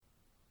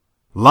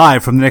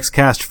Live from the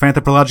Nextcast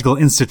Fanthropological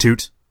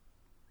Institute.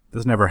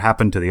 This never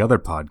happened to the other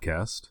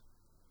podcast.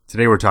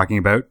 Today we're talking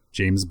about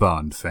James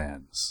Bond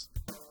fans.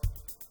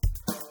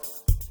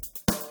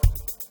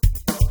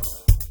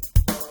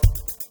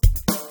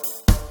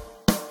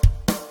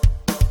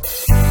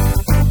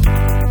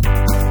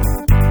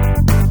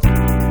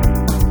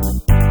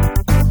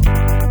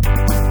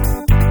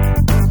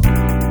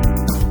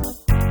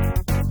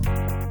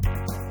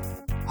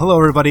 Hello,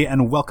 everybody,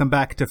 and welcome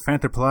back to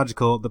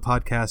Fanthropological, the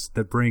podcast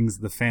that brings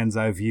the fan's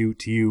eye view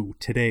to you.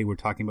 Today, we're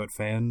talking about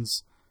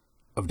fans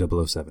of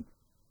 007.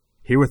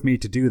 Here with me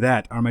to do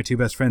that are my two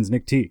best friends,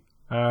 Nick T.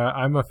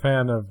 I'm a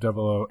fan of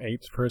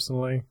 008,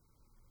 personally.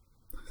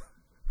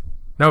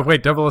 No,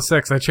 wait,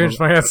 006. I changed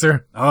my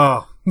answer.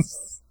 Oh.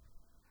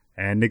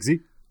 And Nick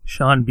Z.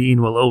 Sean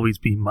Bean will always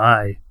be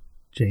my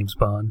James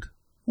Bond.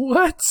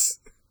 What?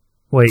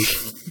 Wait,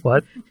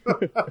 what?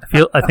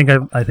 I think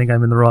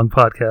I'm in the wrong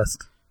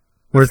podcast.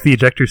 Where's the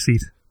ejector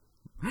seat?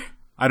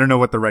 I don't know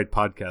what the right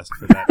podcast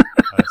for that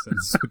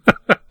is.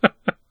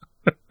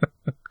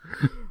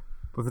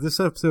 But for this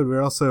episode,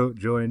 we're also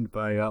joined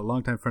by a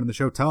longtime friend of the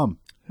show, Tom.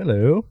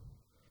 Hello.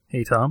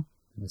 Hey, Tom.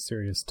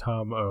 Mysterious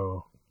Tom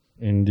O.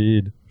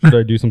 Indeed. Should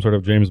I do some sort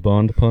of James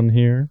Bond pun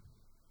here?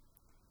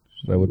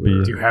 That would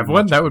be. Do you have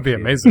one? That would be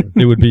amazing.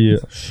 It would be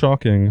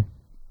shocking.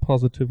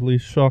 Positively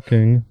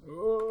shocking.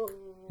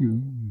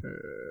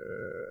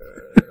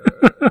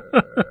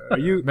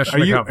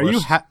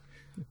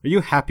 Are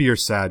you happy or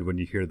sad when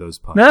you hear those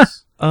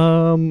puns?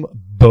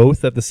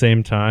 Both at the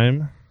same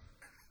time.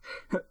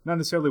 Not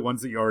necessarily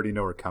ones that you already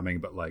know are coming,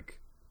 but like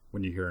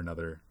when you hear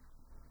another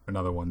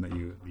one that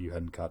you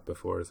hadn't caught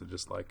before. Is it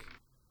just like?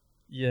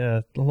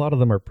 Yeah, a lot of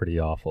them are pretty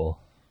awful.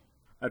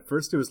 At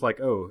first, it was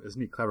like, "Oh,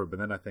 isn't he clever?" But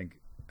then I think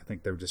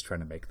they were just trying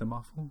to make them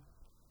awful.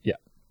 Yeah.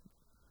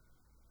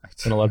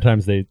 And a lot of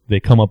times they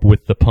come up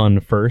with the pun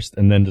first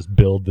and then just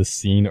build the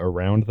scene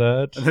around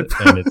that,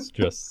 and it's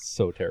just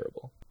so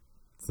terrible.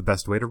 It's the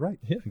best way to write.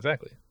 Yeah,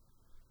 exactly.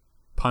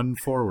 Pun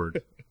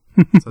forward.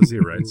 So Z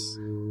writes.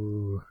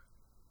 Ooh.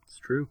 It's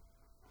true.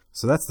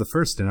 So that's the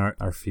first in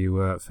our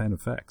few fan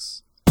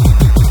effects.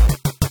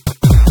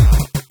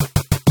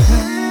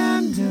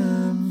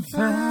 Fandom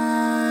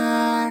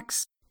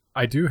facts.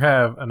 I do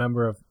have a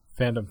number of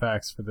fandom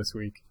facts for this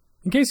week.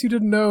 In case you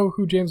didn't know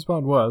who James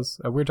Bond was,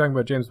 we're talking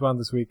about James Bond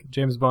this week.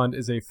 James Bond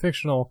is a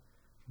fictional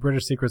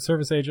British Secret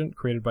Service agent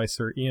created by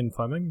Sir Ian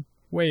Fleming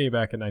way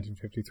back in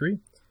 1953.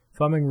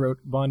 Fleming wrote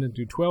Bond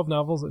into 12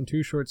 novels and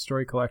 2 short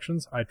story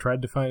collections. I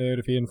tried to find out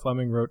if Ian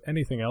Fleming wrote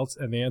anything else,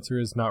 and the answer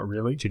is not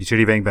really. Chitty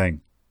Chitty Bang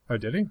Bang. Oh,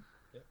 did he?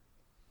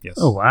 Yes.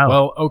 Oh, wow.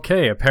 Well,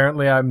 okay.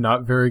 Apparently I'm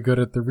not very good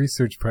at the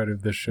research part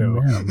of this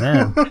show. Oh,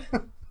 man.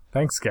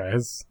 Thanks,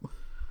 guys.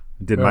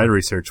 Did my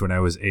research when I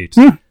was 8.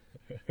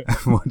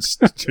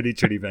 Watched Chitty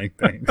Chitty Bang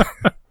Bang.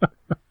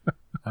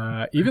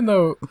 Even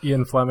though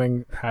Ian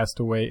Fleming passed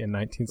away in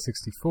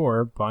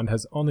 1964, Bond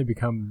has only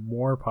become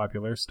more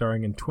popular,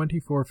 starring in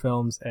 24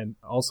 films, and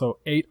also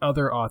 8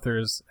 other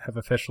authors have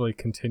officially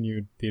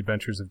continued the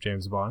adventures of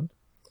James Bond.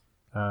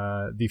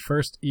 The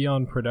first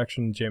Eon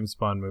production James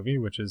Bond movie,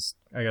 which is,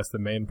 I guess, the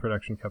main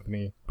production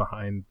company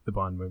behind the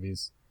Bond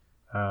movies,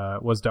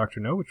 was Dr.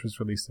 No, which was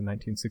released in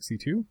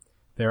 1962.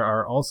 There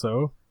are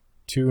also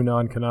 2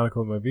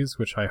 non-canonical movies,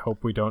 which I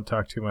hope we don't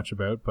talk too much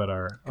about, but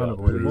are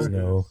unavoidable.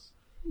 No.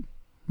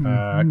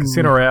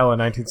 Casino Royale, a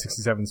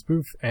 1967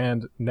 spoof,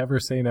 and Never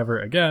Say Never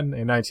Again,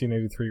 a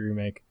 1983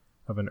 remake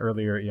of an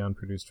earlier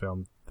Eon-produced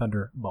film,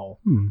 Thunderball.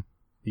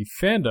 The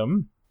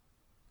fandom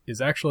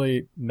is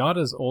actually not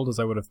as old as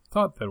I would have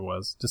thought that it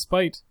was,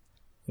 despite,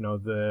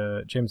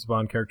 the James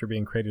Bond character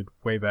being created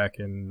way back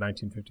in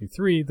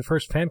 1953. The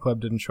first fan club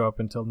didn't show up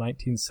until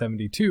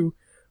 1972,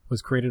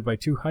 was created by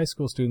 2 high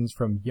school students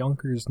from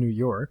Yonkers, New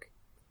York,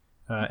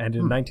 and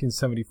in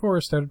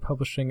 1974 started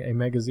publishing a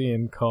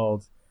magazine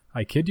called,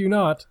 I kid you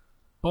not,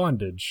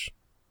 Bondage.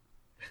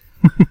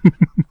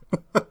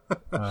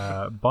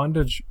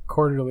 Bondage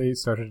Quarterly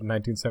started in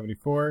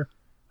 1974.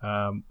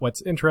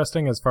 What's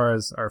interesting as far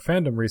as our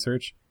fandom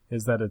research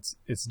is that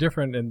it's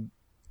different, and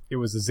it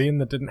was a zine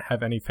that didn't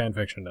have any fan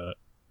fiction in it.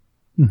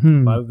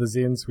 Mm-hmm. A lot of the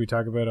zines we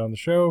talk about on the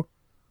show,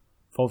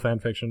 full fan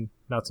fiction,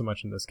 not so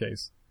much in this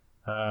case.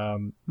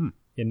 In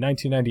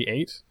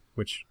 1998,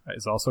 which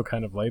is also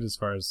kind of late as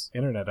far as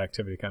internet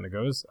activity kind of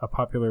goes, a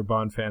popular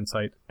Bond fan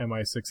site,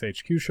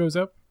 MI6HQ, shows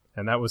up,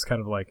 and that was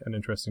kind of like an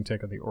interesting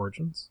take on the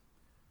origins.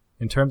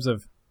 In terms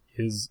of,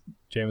 is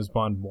James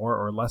Bond more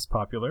or less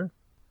popular,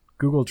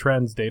 Google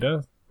Trends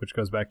data, which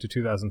goes back to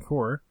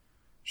 2004,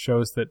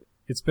 shows that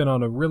it's been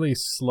on a really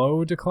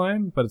slow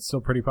decline, but it's still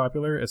pretty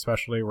popular,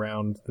 especially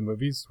around the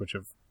movies, which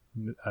have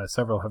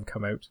several have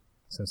come out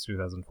since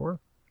 2004.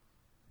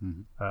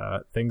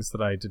 Things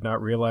that I did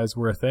not realize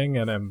were a thing,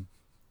 and I'm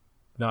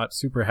not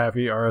super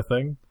happy are a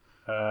thing.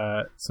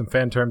 Some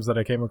fan terms that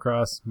I came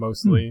across,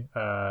 mostly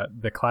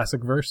the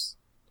classic verse,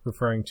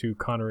 referring to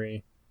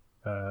Connery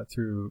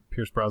through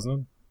Pierce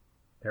Brosnan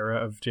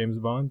era of James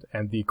Bond,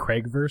 and the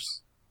Craig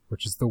verse,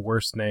 which is the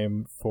worst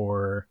name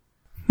for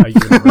a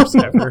universe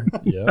ever.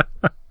 Yeah.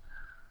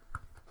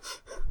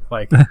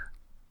 Like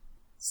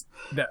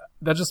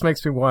that just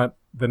makes me want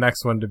the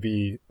next one to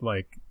be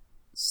like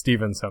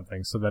Steven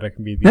something, so that it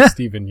can be the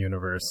Steven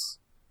universe.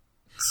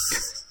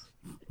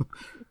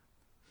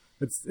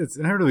 It's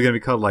inherently going to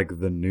be called like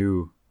the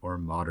new or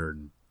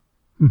modern,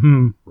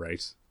 right?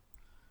 It's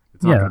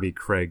not going to be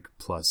Craig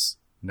plus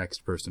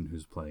next person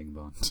who's playing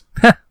Bond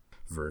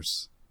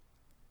verse.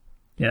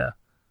 Yeah,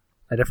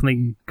 I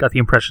definitely got the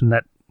impression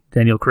that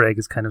Daniel Craig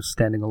is kind of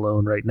standing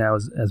alone right now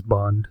as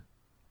Bond,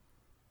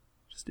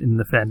 just in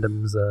the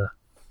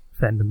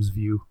fandom's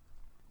view.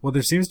 Well,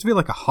 there seems to be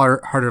like a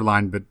harder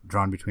line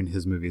drawn between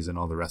his movies and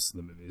all the rest of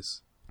the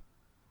movies.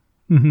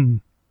 Mm-hmm.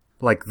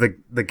 Like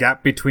the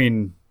gap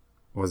between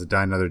was it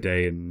Die Another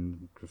Day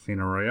and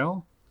Casino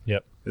Royale?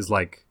 Yep. Is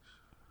like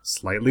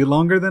slightly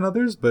longer than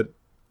others, but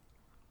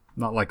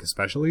not like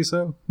especially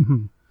so.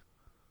 Mm-hmm.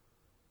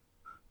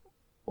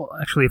 Well,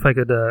 actually, if I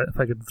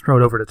could throw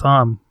it over to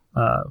Tom,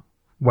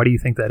 why do you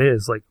think that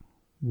is? Like,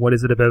 what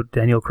is it about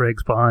Daniel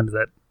Craig's Bond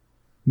that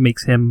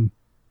makes him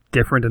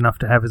different enough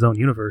to have his own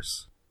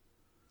universe?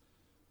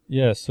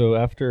 Yeah, so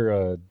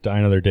after Die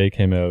Another Day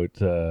came out,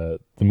 the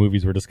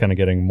movies were just kind of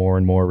getting more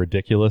and more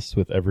ridiculous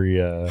with every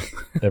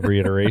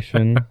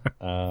iteration,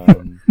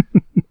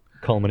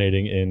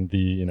 culminating in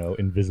the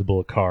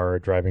invisible car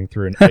driving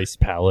through an ice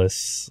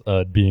palace,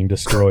 being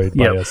destroyed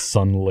by a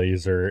sun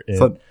laser at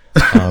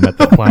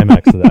the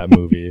climax of that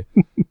movie.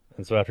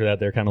 And so after that,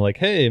 they're kind of like,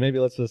 hey, maybe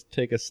let's just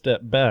take a step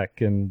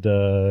back and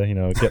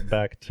get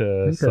back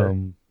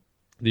to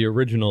the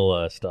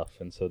original stuff.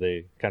 And so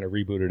they kind of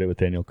rebooted it with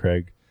Daniel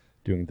Craig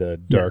doing the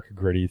dark,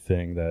 gritty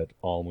thing that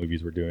all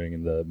movies were doing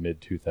in the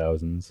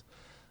mid-2000s.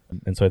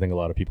 And so I think a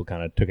lot of people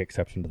kind of took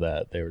exception to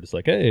that. They were just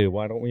like, hey,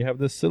 why don't we have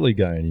this silly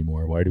guy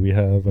anymore? Why do we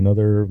have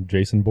another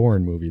Jason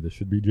Bourne movie? This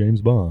should be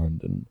James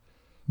Bond. And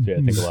so, I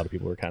think a lot of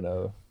people were kind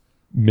of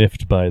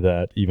miffed by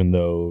that, even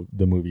though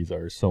the movies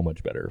are so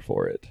much better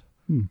for it.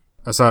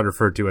 I saw it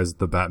referred to as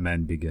the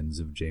Batman Begins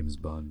of James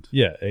Bond.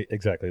 Yeah,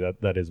 exactly.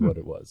 That is what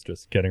it was.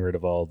 Just getting rid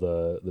of all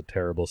the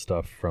terrible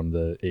stuff from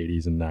the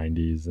 80s and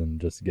 90s and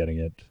just getting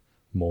it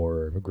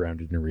more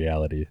grounded in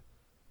reality.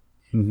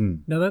 Mm-hmm.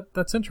 Now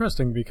that's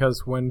interesting,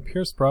 because when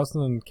Pierce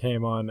Brosnan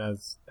came on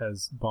as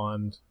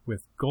Bond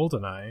with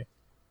GoldenEye,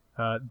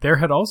 there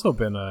had also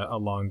been a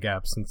long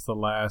gap since the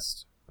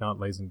last, not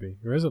Lazenby,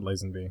 or is it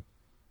Lazenby?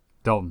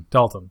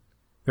 Dalton.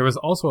 There was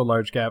also a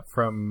large gap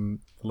from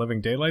The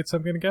Living Daylights,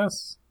 I'm going to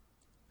guess.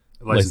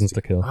 License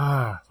to Kill.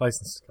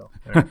 License to Kill.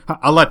 There.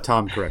 I'll let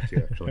Tom correct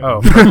you, actually.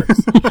 Oh,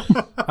 perfect.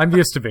 I'm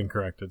used to being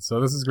corrected, so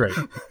this is great.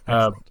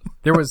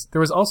 There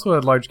was also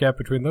a large gap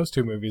between those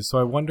two movies, so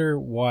I wonder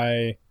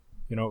why,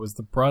 it was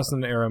the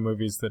Brosnan era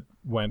movies that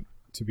went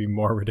to be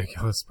more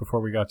ridiculous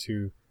before we got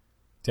to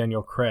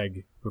Daniel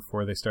Craig,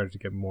 before they started to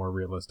get more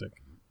realistic.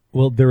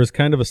 Well, there was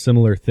kind of a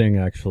similar thing,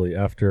 actually.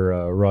 After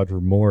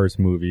Roger Moore's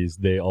movies,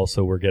 they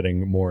also were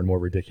getting more and more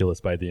ridiculous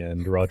by the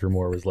end. Roger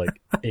Moore was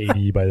like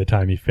 80 by the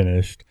time he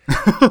finished,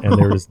 and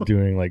they were just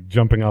doing like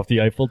jumping off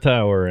the Eiffel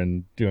Tower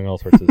and doing all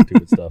sorts of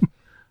stupid stuff.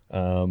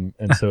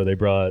 And so they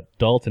brought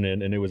Dalton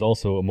in, and it was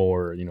also a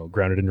more,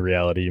 grounded in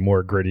reality,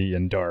 more gritty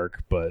and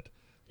dark, but,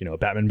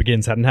 Batman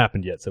Begins hadn't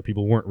happened yet, so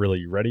people weren't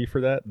really ready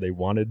for that. They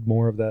wanted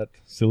more of that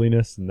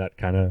silliness, and that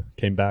kind of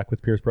came back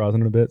with Pierce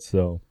Brosnan a bit,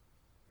 so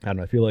I don't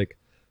know, I feel like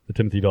the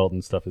Timothy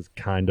Dalton stuff is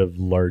kind of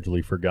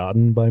largely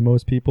forgotten by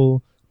most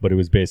people, but it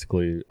was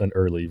basically an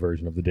early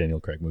version of the Daniel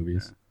Craig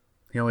movies. Yeah.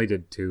 He only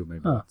did 2,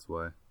 maybe that's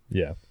why.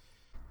 Yeah.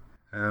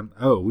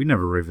 We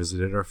never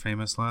revisited our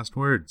famous last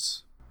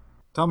words.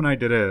 Tom and I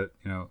did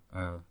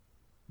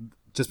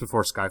just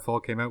before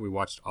Skyfall came out, we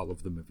watched all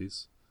of the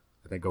movies,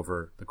 I think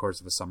over the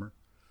course of a summer.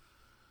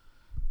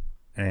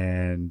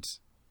 And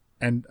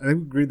I think we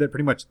agreed that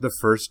pretty much the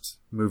first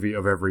movie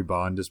of every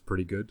Bond is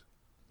pretty good.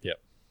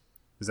 Yep.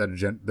 Is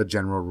that the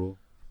general rule?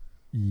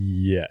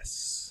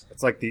 Yes.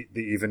 It's like the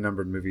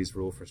even-numbered movies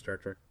rule for Star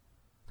Trek.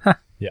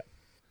 Yeah.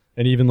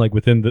 And even like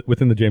within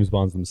the James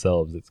Bonds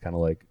themselves, it's kind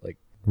of like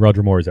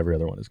Roger Moore's every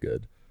other one is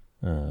good.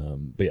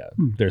 But yeah,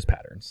 there's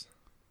patterns.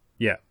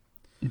 Yeah.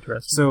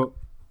 Interesting. So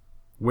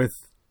with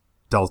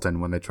Dalton,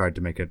 when they tried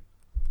to make it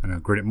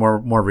gritty, more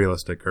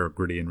realistic or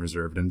gritty and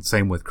reserved, and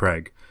same with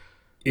Craig,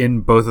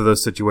 in both of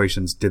those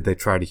situations, did they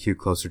try to hew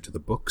closer to the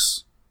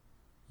books?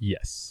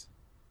 Yes.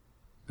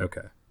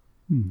 Okay.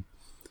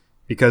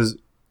 Because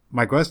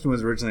my question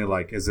was originally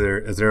like, is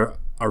there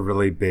a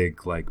really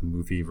big like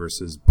movie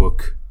versus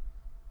book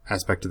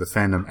aspect to the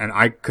fandom? And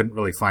I couldn't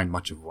really find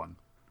much of one.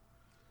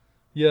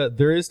 Yeah,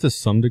 there is to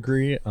some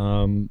degree.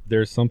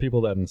 There's some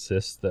people that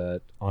insist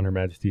that On Her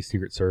Majesty's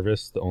Secret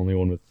Service, the only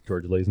one with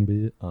George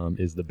Lazenby,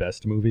 is the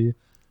best movie.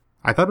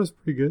 I thought it was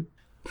pretty good.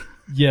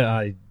 Yeah,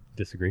 I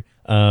disagree.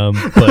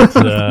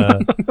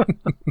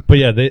 But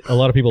yeah, a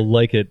lot of people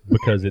like it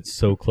because it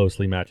so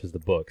closely matches the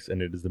books,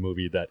 and it is the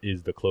movie that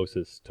is the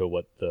closest to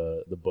what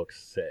the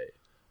books say.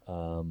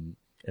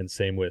 And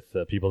same with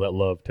people that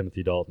love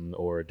Timothy Dalton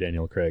or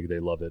Daniel Craig, they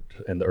love it.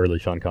 And the early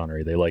Sean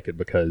Connery, they like it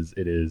because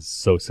it is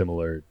so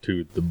similar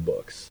to the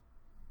books.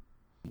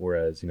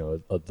 Whereas,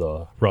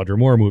 the Roger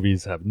Moore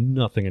movies have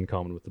nothing in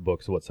common with the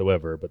books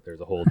whatsoever, but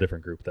there's a whole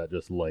different group that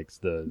just likes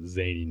the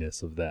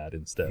zaniness of that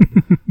instead.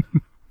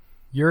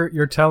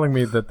 You're telling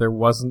me that there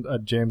wasn't a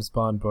James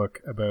Bond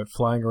book about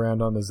flying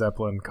around on a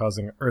Zeppelin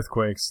causing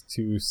earthquakes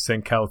to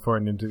sink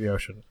California into the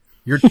ocean?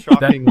 You're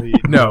shockingly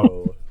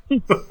no.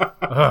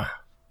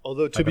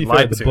 Although to be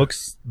fair,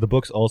 the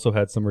books also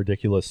had some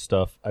ridiculous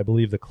stuff. I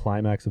believe the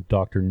climax of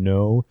Dr.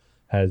 No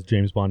has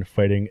James Bond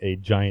fighting a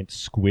giant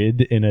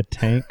squid in a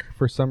tank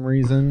for some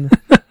reason.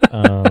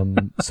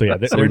 So yeah,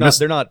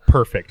 they're not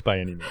perfect by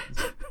any means.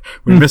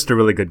 We missed a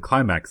really good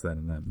climax then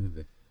in that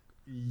movie.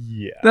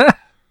 Yeah.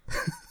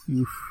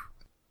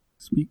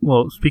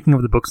 Speaking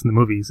of the books and the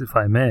movies, if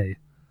I may,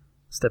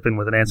 step in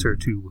with an answer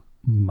to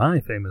my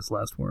famous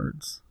last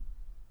words.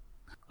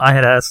 I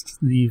had asked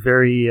the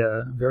very,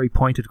 very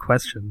pointed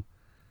question: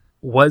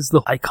 was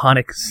the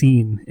iconic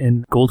scene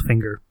in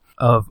Goldfinger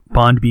of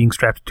Bond being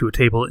strapped to a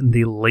table and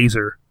the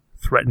laser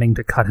threatening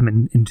to cut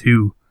him in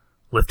two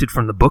lifted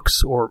from the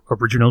books or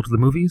original to the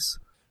movies?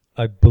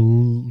 I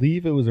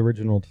believe it was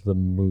original to the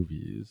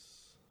movies.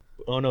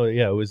 Oh no,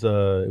 yeah, it was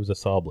a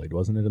saw blade,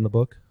 wasn't it, in the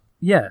book?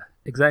 Yeah,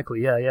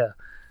 exactly. Yeah.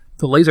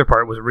 The laser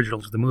part was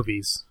original to the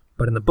movies,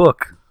 but in the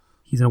book,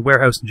 he's in a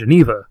warehouse in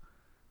Geneva,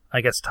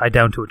 I guess tied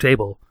down to a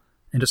table,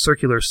 and a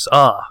circular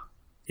saw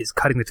is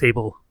cutting the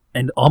table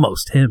and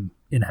almost him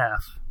in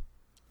half.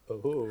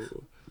 Oh.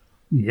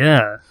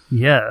 Yeah.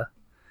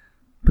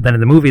 But then in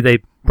the movie, they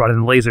brought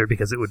in the laser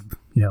because it would,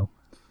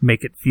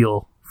 make it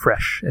feel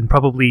fresh and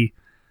probably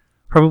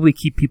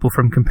keep people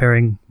from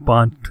comparing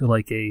Bond to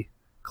like a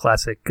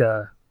classic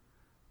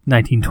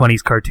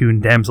 1920s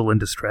cartoon damsel in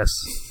distress.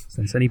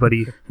 Since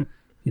anybody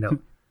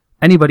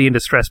in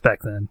distress back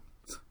then.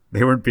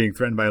 They weren't being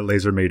threatened by a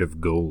laser made of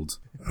gold.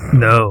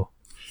 No.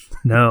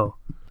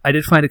 I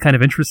did find it kind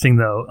of interesting,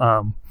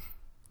 though,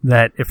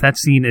 that if that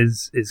scene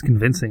is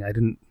convincing, I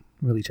didn't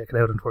really check it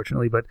out,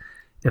 unfortunately, but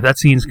if that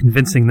scene's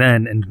convincing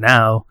then and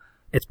now,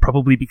 it's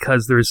probably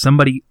because there is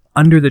somebody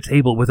under the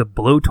table with a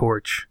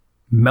blowtorch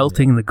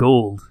melting the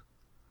gold.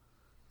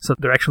 So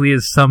there actually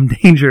is some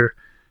danger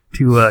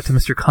to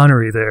Mr.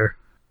 Connery there.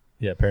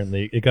 Yeah,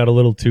 apparently it got a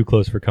little too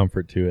close for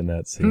comfort, too, in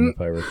that scene,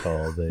 if I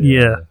recall.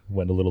 They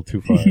went a little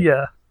too far.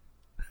 Yeah.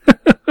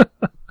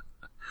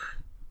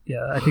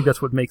 Yeah, I think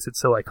that's what makes it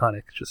so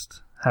iconic,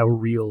 just how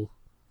real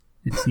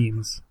it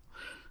seems.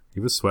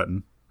 He was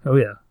sweating. Oh,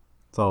 yeah.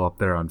 It's all up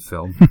there on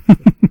film.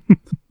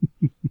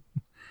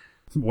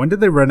 When did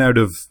they run out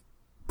of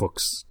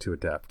books to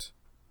adapt?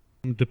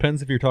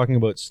 Depends if you're talking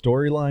about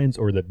storylines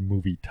or the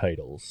movie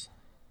titles.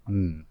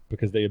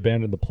 Because they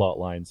abandoned the plot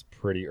lines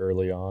pretty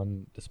early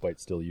on,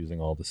 despite still using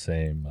all the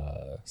same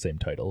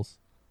titles.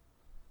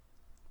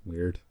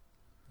 Weird.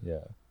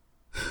 Yeah.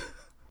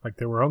 Like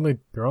there were only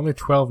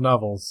 12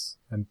 novels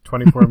and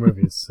 24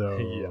 movies,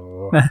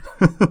 so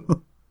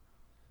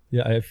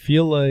Yeah, I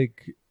feel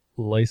like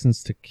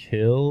License to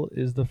Kill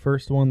is the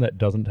first one that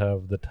doesn't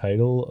have the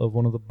title of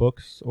one of the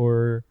books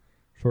or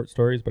short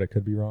stories, but I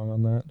could be wrong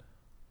on that.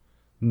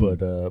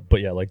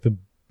 But yeah, like the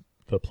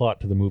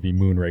plot to the movie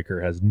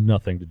Moonraker has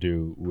nothing to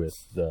do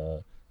with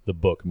the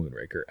book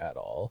Moonraker at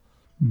all.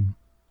 I'm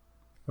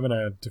going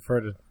to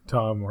defer to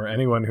Tom or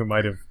anyone who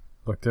might have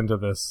looked into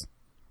this.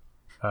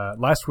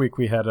 Last week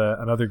we had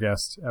another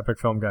guest, Epic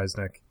Film Guys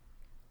Nick,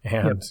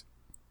 and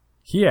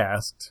he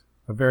asked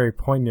a very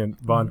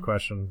poignant Bond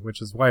question,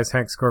 which is, why is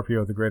Hank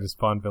Scorpio the greatest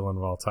Bond villain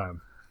of all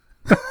time?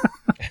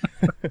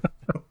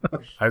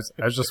 I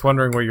was just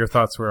wondering what your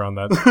thoughts were on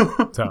that,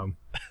 Tom.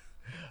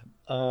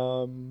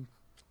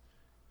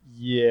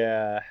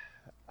 Yeah,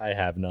 I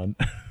have none.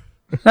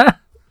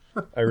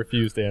 I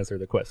refuse to answer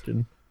the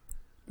question.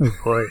 Oh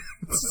boy.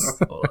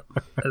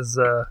 As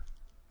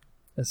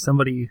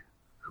somebody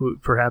who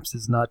perhaps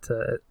is not,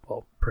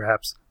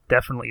 perhaps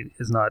definitely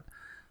is not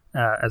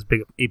as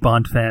big a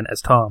Bond fan as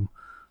Tom,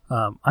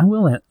 I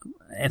will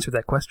answer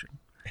that question.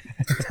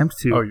 Attempt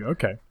to. Oh,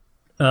 okay.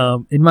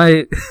 In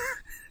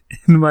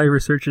my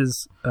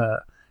researches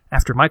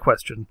after my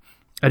question,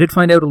 I did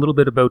find out a little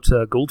bit about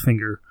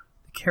Goldfinger,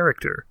 the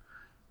character,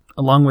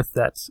 along with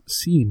that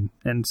scene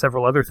and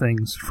several other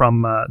things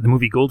from the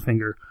movie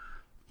Goldfinger.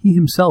 He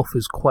himself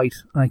is quite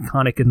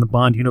iconic in the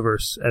Bond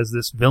universe as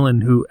this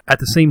villain who, at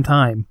the same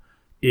time,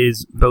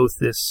 is both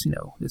this,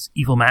 this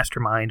evil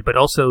mastermind, but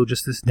also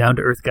just this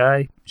down-to-earth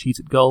guy, cheats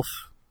at golf,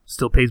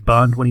 still pays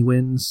Bond when he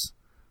wins.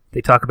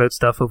 They talk about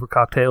stuff over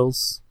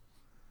cocktails.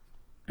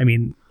 I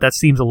mean, that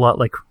seems a lot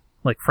like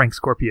Frank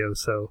Scorpio,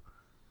 so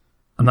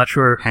I'm not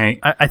sure.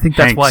 I think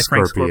that's why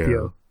Frank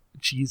Scorpio.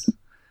 Jeez.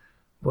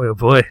 Boy, oh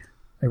boy.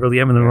 I really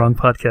am in the wrong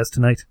podcast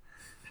tonight.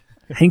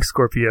 Hank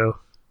Scorpio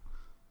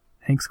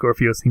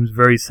seems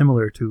very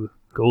similar to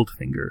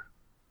Goldfinger.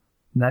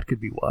 And that could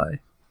be why.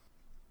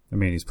 I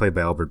mean, he's played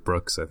by Albert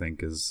Brooks, I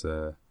think, is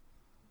near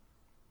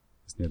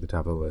the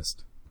top of the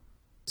list.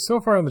 So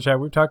far in the chat,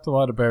 we've talked a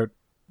lot about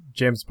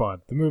James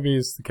Bond, the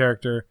movies, the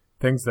character,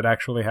 things that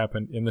actually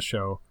happened in the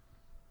show.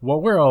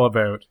 What we're all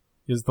about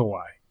is the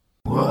why.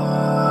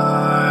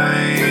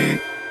 Why?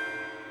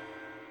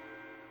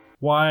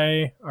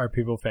 why are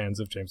people fans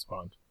of James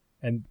Bond?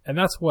 And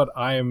that's what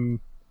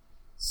I'm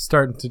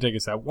starting to dig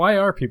us out. Why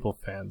are people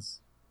fans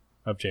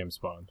of James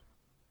Bond?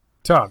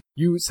 Tom,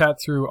 you sat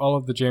through all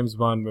of the James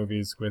Bond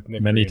movies with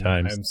Nick Many Green.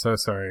 times. I'm so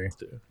sorry.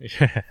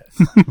 Yeah.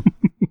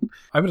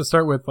 I'm going to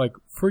start with,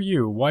 for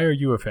you, why are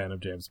you a fan of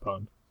James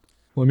Bond?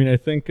 Well, I mean, I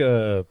think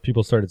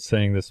people started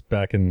saying this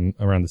back in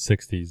around the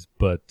 60s,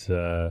 but,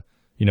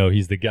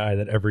 he's the guy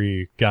that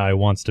every guy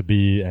wants to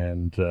be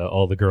and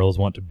all the girls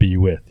want to be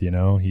with,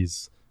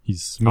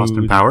 He's smooth.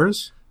 Austin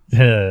Powers?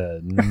 No.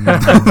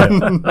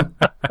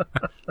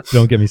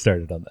 Don't get me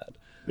started on that.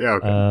 Yeah,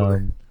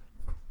 okay.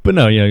 But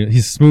no,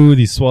 he's smooth,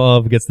 he's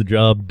suave, gets the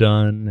job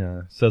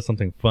done, says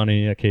something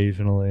funny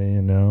occasionally,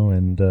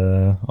 and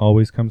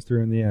always comes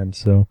through in the end.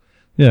 So,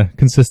 yeah,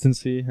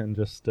 consistency and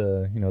just,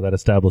 that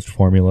established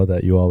formula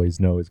that you always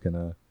know is going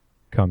to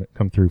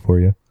come through for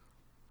you.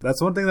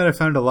 That's one thing that I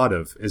found a lot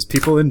of, is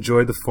people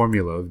enjoy the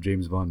formula of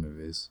James Bond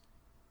movies.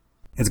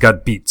 It's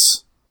got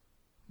beats.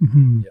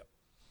 Mm-hmm.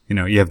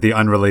 Yep. You have the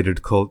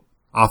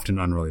often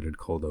unrelated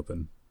cold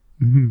open.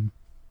 Mm-hmm.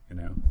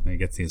 And he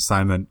gets the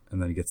assignment,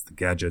 and then he gets the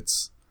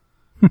gadgets,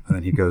 and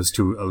then he goes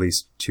to at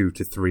least 2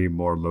 to 3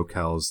 more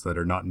locales that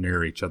are not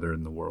near each other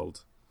in the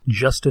world.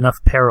 Just enough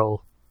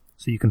peril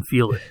so you can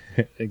feel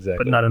it,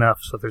 Exactly. but not enough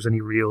so if there's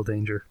any real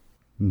danger.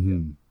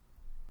 Mm-hmm.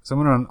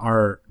 Someone on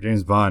our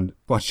James Bond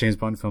watched James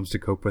Bond films to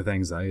cope with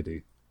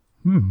anxiety,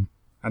 Hmm.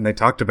 and they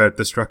talked about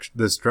the structure,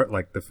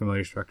 the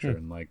familiar structure,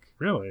 and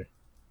Really?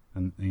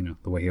 and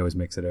the way he always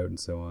makes it out, and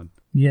so on.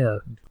 Yeah.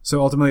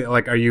 So ultimately,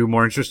 are you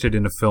more interested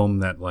in a film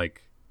that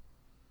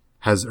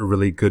has a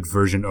really good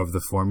version of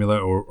the formula,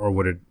 or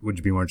would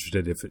you be more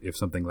interested if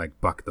something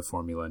bucked the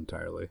formula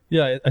entirely?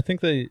 Yeah, I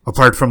think they...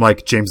 Apart from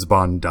James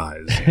Bond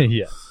dies.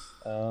 Yeah.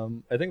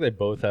 I think they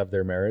both have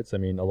their merits. I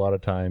mean, a lot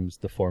of times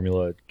the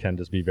formula can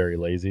just be very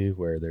lazy,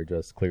 where they're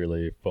just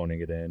clearly phoning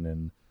it in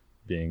and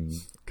being...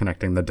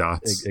 Connecting the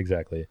dots.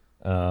 Exactly.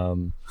 But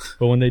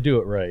when they do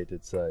it right,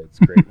 it's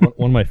great.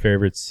 One of my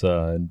favorites,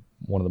 one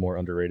of the more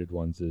underrated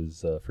ones,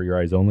 is For Your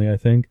Eyes Only, I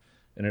think.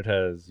 And it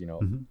has,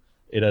 Mm-hmm.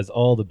 it has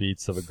all the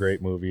beats of a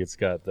great movie. It's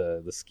got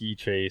the ski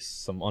chase,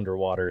 some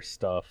underwater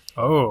stuff.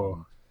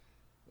 Oh.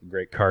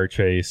 Great car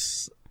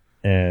chase,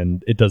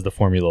 and it does the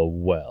formula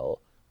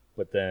well.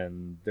 But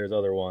then there's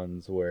other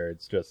ones where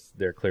it's just,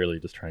 they're clearly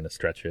just trying to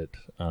stretch it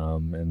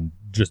and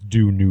just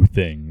do new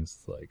things.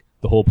 Like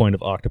the whole point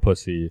of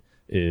Octopussy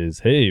is,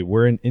 hey,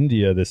 we're in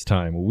India this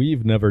time.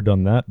 We've never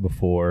done that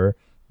before,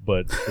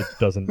 but it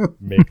doesn't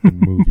make the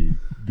movie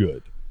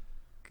good.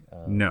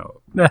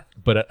 No.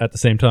 But at the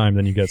same time,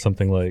 then you get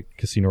something like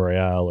Casino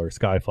Royale or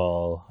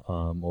Skyfall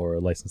or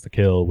License to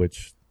Kill,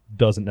 which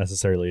doesn't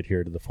necessarily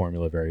adhere to the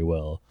formula very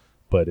well,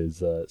 but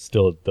is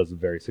still does a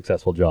very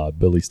successful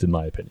job, at least in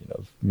my opinion,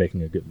 of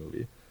making a good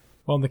movie.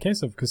 Well, in the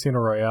case of Casino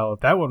Royale,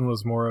 that one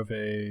was more of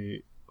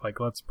a,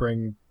 let's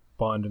bring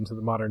Bond into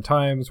the modern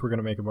times. We're going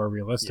to make it more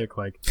realistic.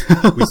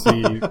 Yeah. We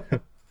see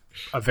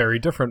a very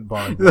different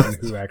Bond, one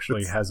who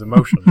actually has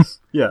emotions.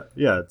 Yeah,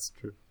 it's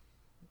true.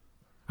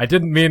 I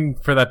didn't mean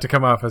for that to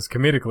come off as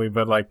comedically,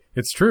 but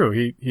it's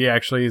true. He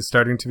actually is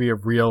starting to be a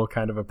real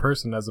kind of a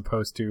person as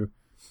opposed to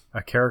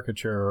a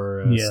caricature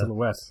or a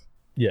silhouette.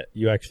 Yeah,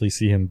 you actually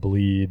see him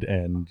bleed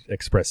and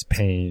express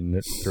pain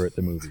throughout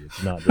the movie.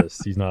 It's not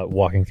just he's not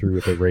walking through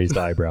with a raised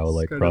eyebrow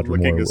like Roger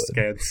Moore would.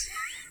 Askance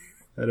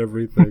at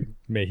everything.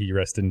 May he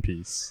rest in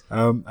peace.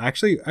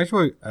 Actually,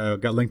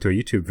 got linked to a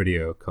YouTube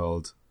video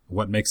called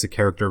 "What Makes a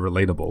Character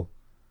Relatable,"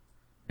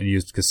 and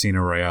used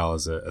Casino Royale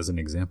as an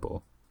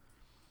example.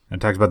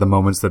 And it talks about the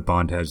moments that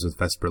Bond has with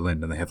Vesper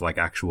Lynd, and they have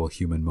actual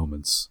human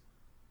moments.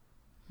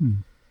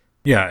 Hmm.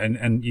 Yeah,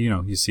 and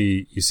you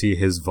see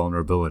his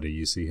vulnerability,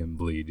 you see him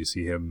bleed, you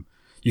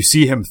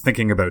see him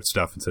thinking about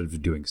stuff instead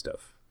of doing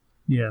stuff.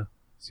 Yeah.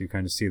 So you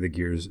kind of see the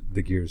gears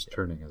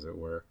turning, as it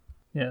were.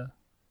 Yeah.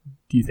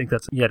 Do you think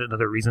that's yet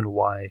another reason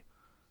why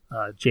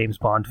James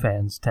Bond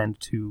fans tend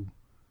to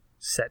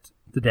set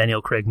the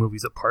Daniel Craig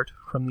movies apart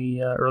from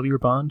the earlier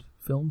Bond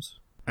films?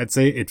 I'd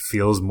say it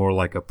feels more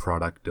like a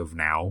product of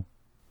now.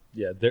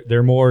 Yeah,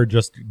 they're more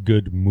just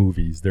good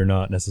movies. They're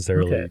not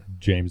necessarily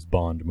James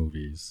Bond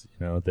movies.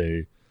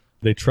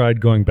 They tried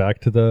going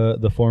back to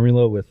the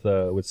formula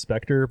with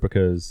Spectre,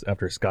 because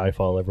after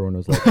Skyfall, everyone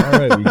was like, "All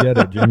right, we get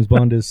it. James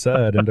Bond is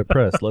sad and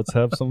depressed. Let's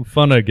have some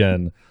fun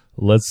again.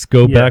 Let's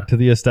go back to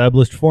the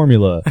established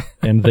formula."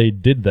 And they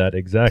did that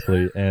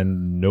exactly,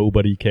 and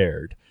nobody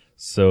cared.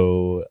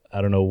 So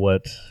I don't know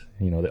what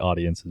the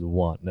audiences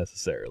want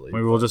necessarily.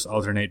 Maybe we'll just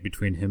alternate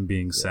between him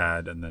being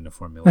sad and then a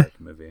formulaic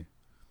movie.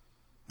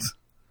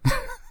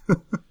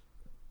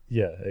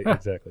 Yeah,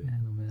 exactly.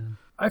 Oh, man.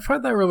 I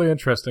find that really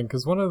interesting,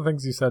 because one of the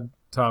things you said,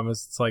 Tom,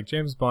 is it's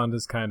James Bond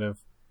is kind of,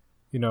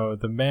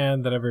 the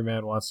man that every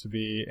man wants to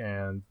be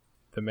and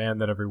the man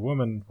that every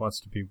woman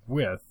wants to be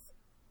with.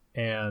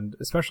 And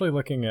especially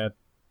looking at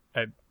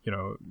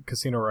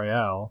Casino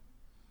Royale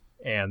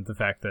and the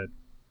fact that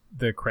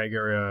the Craig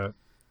era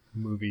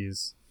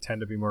movies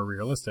tend to be more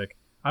realistic.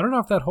 I don't know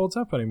if that holds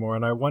up anymore,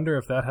 and I wonder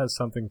if that has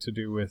something to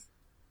do with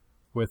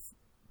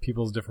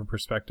people's different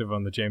perspective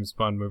on the James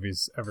Bond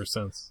movies ever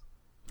since.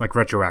 Like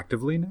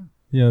retroactively now?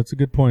 Yeah, that's a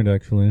good point,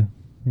 actually.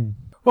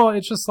 Well,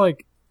 it's just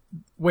like,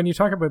 when you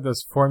talk about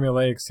this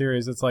formulaic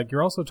series, it's like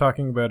you're also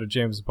talking about a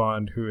James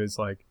Bond who is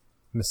like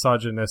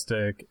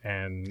misogynistic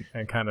and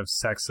kind of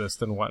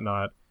sexist and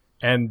whatnot.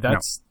 And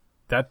that's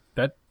that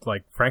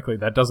like, frankly,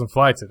 that doesn't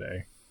fly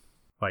today.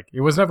 Like,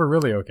 it was never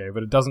really okay,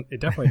 but it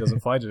definitely doesn't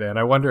fly today. And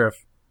I wonder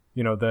if,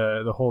 you know,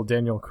 the whole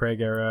Daniel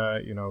Craig era,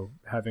 you know,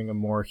 having a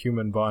more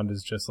human Bond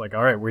is just like,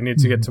 all right, we need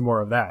to get to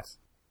more of that.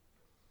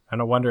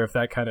 And I wonder if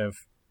that kind of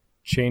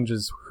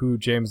changes who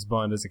James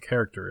Bond as a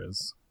character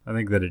is. I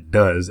think that it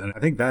does, and I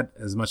think that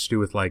has much to do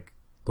with like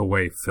the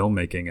way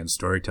filmmaking and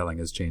storytelling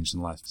has changed in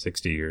the last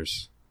 60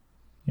 years.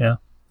 Yeah.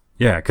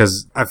 Yeah,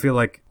 because I feel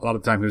like a lot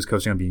of the time he was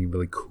coasting on being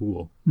really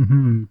cool.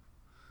 Mm-hmm.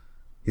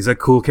 He's a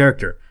cool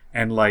character,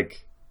 and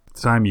like at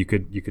the time you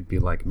could be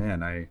like,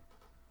 man, I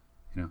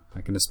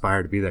can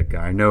aspire to be that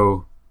guy. I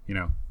know,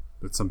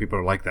 that some people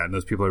are like that, and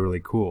those people are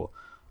really cool.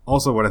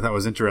 Also, what I thought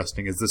was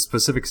interesting is the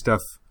specific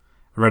stuff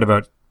I read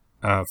about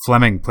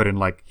Fleming put in,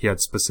 like, he had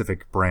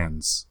specific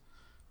brands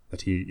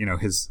that he,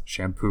 his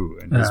shampoo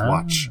and his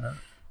watch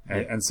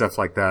and stuff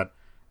like that.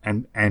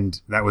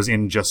 And that was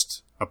in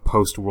just a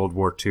post-World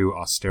War II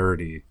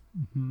austerity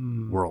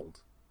world.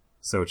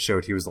 So it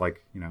showed he was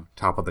like,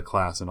 top of the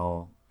class in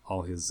all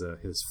his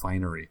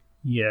finery.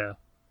 Yeah.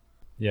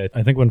 Yeah,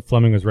 I think when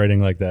Fleming was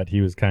writing like that,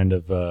 he was kind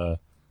of,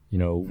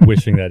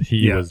 wishing that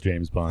he was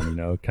James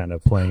Bond, kind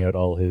of playing out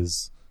all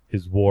his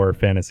war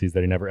fantasies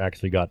that he never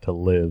actually got to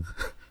live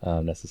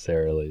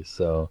necessarily.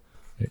 So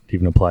it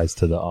even applies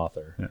to the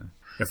author. Yeah.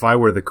 If I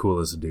were the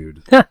coolest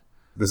dude,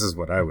 this is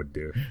what I would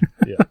do.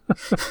 Yeah.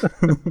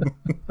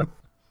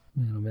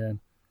 Oh, man.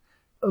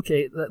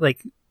 Okay,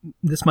 like,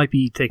 this might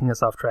be taking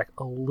us off track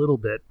a little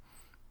bit,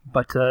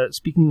 but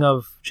speaking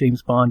of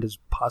James Bond as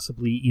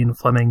possibly Ian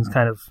Fleming's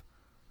kind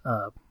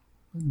of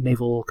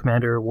naval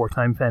commander,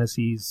 wartime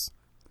fantasies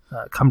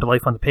come to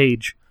life on the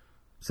page,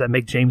 does that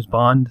make James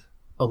Bond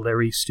a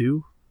Larry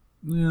Stu?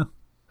 Yeah.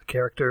 A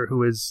character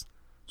who is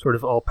sort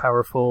of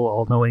all-powerful,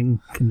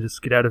 all-knowing, can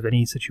just get out of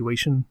any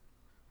situation?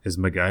 Is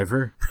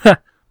MacGyver?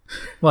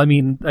 Well, I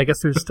mean, I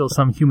guess there's still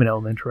some human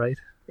element, right?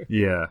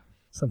 Yeah.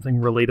 Something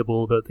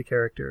relatable about the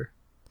character.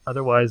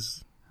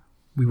 Otherwise,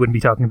 we wouldn't be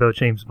talking about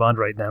James Bond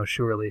right now,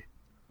 surely.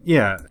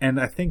 Yeah, and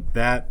I think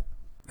that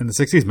in the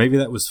 60s, maybe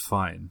that was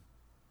fine.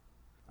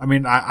 I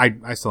mean,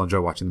 I still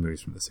enjoy watching the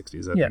movies from the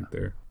 60s. I think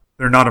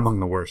they're not among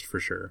the worst, for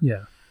sure.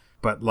 Yeah.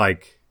 But,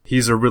 like,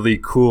 he's a really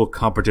cool,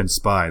 competent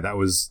spy. That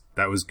was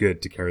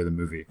good to carry the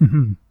movie.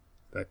 Mm-hmm.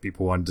 That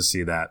people wanted to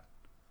see that.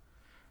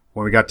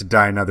 When we got to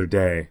Die Another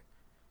Day,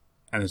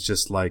 and it's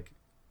just like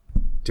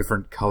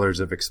different colors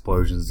of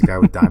explosions, the guy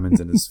with diamonds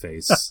in his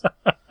face.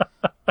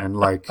 And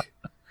like,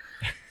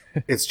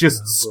 it's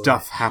just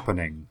stuff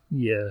happening.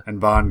 Yeah. And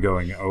Bond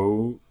going,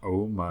 oh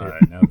my,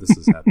 now this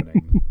is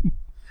happening.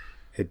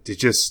 It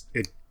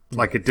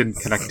didn't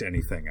connect to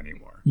anything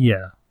ananymore.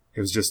 Yeah. It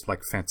was just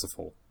like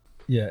fanciful.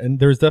 Yeah, and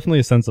there's definitely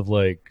a sense of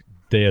like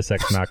Deus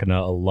Ex Machina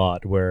a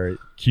lot, where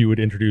Q would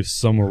introduce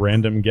some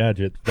random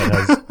gadget that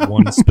has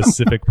one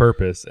specific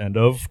purpose, and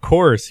of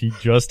course he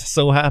just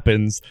so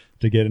happens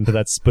to get into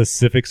that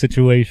specific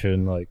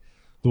situation. Like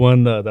the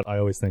one that I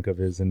always think of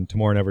is in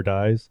Tomorrow Never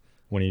Dies,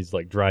 when he's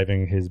like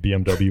driving his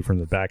BMW from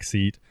the back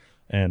seat,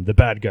 and the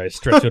bad guy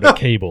stretched out a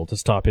cable to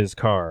stop his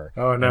car.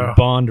 Oh no! And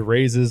Bond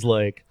raises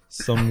like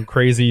some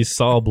crazy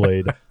saw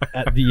blade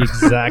at the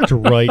exact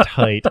right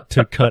height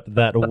to cut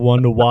that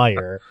one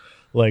wire.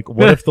 Like,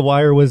 what if the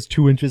wire was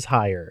 2 inches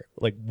higher?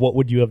 Like, what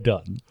would you have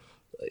done?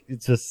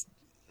 It's just,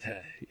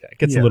 it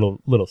gets a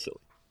little silly.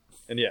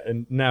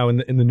 And now in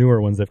the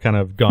newer ones, they've kind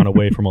of gone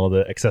away from all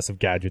the excessive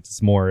gadgets.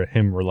 It's more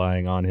him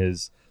relying on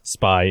his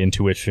spy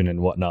intuition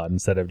and whatnot,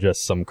 instead of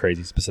just some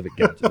crazy specific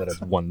gadget that has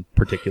one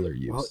particular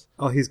use.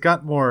 Well, he's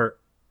got more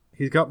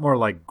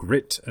like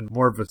grit and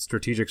more of a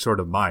strategic sort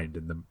of mind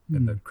in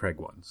the Craig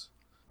ones.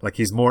 Like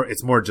it's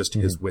more just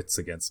his wits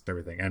against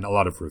everything, and a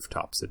lot of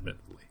rooftops,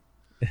 admittedly.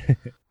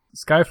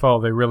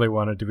 Skyfall, they really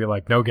wanted to be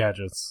like, no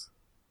gadgets.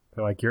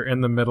 They're like, you're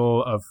in the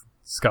middle of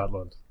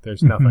Scotland.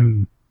 There's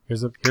nothing.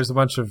 Here's a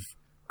bunch of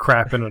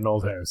crap in an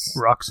old house.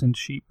 Rocks and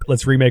sheep.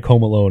 Let's remake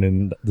Home Alone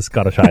in the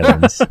Scottish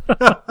Highlands.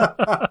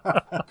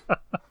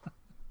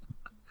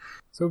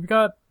 So we've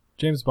got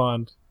James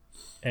Bond,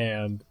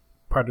 and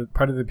part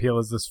of the appeal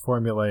is this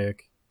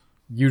formulaic,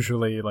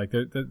 usually like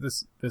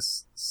this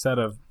set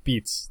of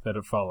beats that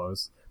it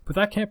follows. But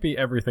that can't be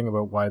everything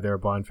about why they're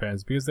Bond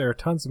fans, because there are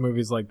tons of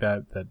movies like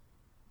that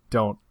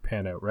don't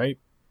pan out, right?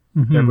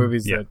 Mm-hmm. They're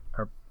movies that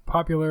are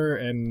popular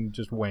and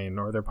just wane,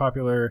 or they're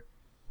popular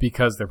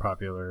because they're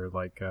popular.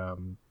 Like,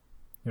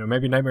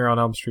 maybe Nightmare on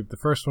Elm Street, the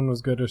first one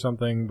was good or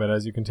something, but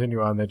as you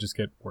continue on, they just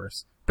get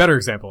worse. Better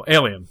example,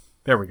 Alien.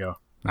 There we go.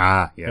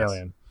 Ah, yes.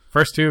 Alien.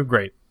 First two,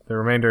 great. The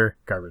remainder,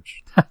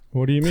 garbage.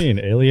 What do you mean?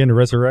 Alien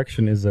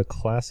Resurrection is a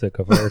classic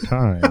of our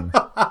time.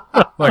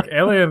 Look,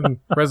 Alien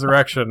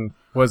Resurrection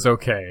was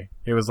okay.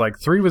 It was like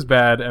 3 was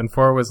bad and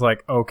 4 was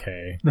like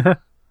okay.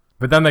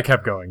 But then they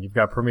kept going. You've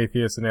got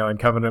Prometheus and Alien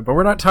Covenant, but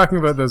we're not talking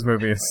about those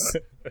movies.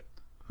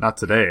 Not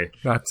today.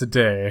 Not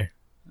today.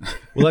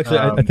 Well, actually,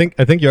 I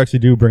think you actually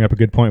do bring up a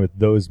good point with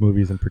those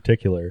movies in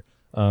particular,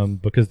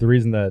 because the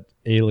reason that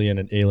Alien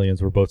and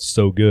Aliens were both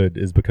so good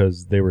is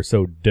because they were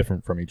so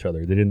different from each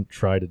other. They didn't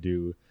try to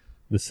do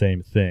the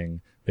same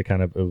thing. They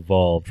kind of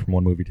evolved from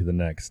one movie to the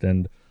next,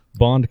 and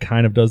Bond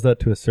kind of does that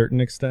to a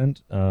certain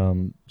extent.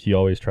 He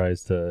always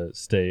tries to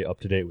stay up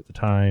to date with the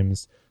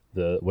times.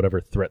 Whatever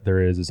threat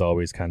there is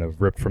always kind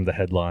of ripped from the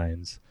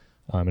headlines,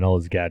 and all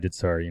his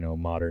gadgets are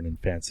modern and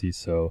fancy.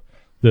 So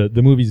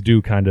the movies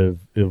do kind of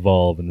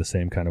evolve in the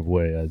same kind of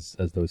way as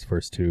those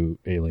first two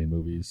Alien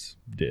movies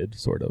did,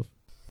 sort of.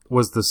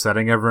 Was the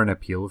setting ever an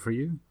appeal for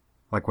you?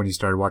 Like when you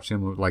started watching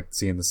them, like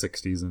seeing the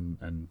 60s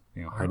and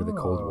height of the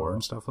Cold War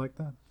and stuff like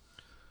that?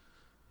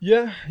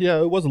 Yeah,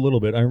 it was a little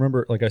bit. I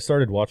remember, I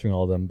started watching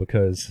all of them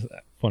because,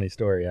 funny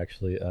story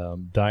actually,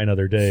 Die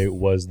Another Day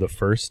was the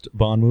first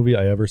Bond movie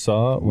I ever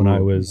saw when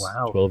I was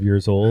 12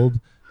 years old.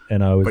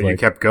 And I was But you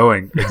kept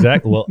going.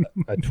 Exactly. Well,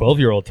 a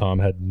 12-year-old Tom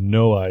had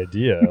no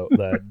idea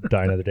that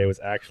Die Another Day was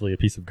actually a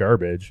piece of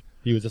garbage.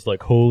 He was just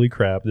like, holy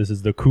crap, this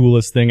is the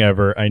coolest thing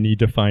ever. I need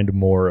to find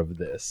more of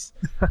this.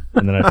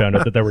 And then I found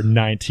out that there were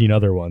 19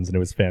 other ones, and it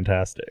was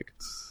fantastic.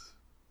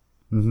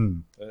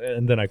 Mm-hmm.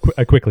 And then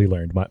I quickly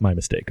learned my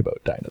mistake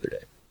about Die Another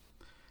Day.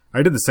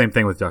 I did the same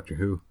thing with Doctor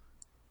Who.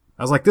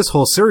 I was like, this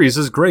whole series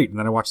is great. And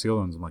then I watched the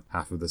other ones. I'm like,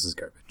 half of this is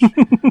garbage.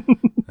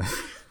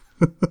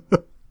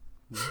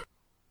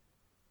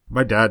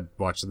 My dad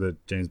watched the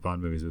James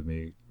Bond movies with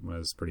me when I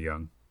was pretty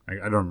young. I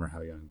don't remember how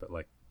young, but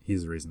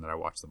he's the reason that I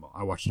watched them all.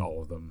 I watched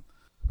all of them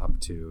up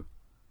to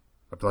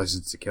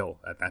License to Kill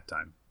at that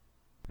time.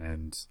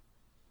 And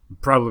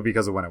probably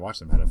because of when I watched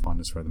them, I had a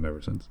fondness for them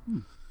ever since.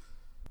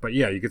 But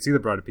yeah, you could see the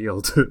broad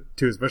appeal to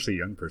especially a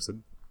young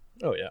person.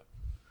 Oh, yeah.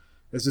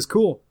 It's just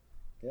cool.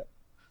 Yeah.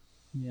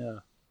 If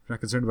you're not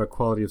concerned about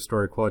quality of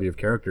story, quality of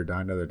character,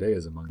 Die Another Day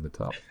is among the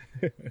top.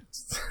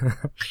 Is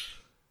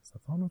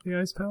that the one with the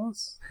Ice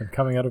Palace? And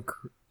coming out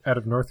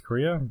of North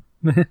Korea?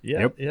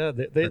 Yep. Yeah,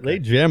 they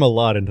jam a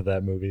lot into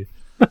that movie.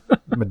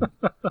 The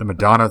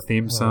Madonna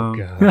theme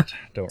song. Oh, God.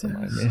 Don't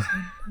remind me.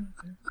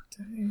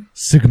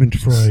 Sigmund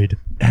Freud,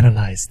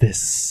 analyze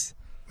this.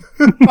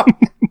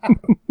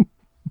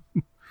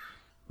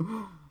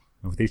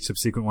 With each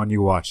subsequent one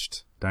you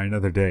watched, Die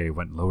Another Day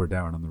went lower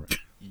down on the right.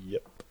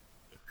 Yep.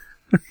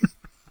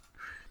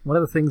 One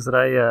of the things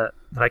that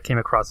I came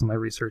across in my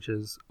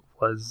researches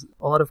was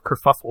a lot of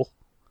kerfuffle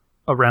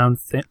around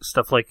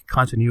stuff like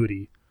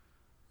continuity.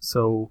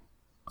 So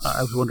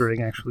I was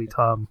wondering, actually,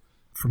 Tom,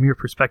 from your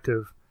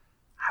perspective,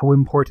 how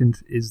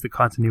important is the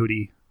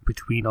continuity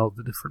between all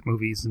the different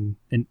movies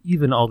and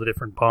even all the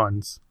different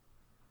Bonds?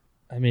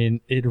 I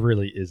mean, it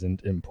really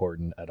isn't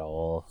important at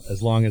all.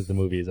 As long as the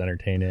movie is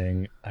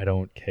entertaining, I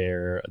don't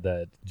care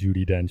that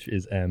Judi Dench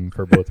is M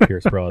for both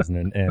Pierce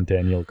Brosnan and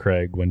Daniel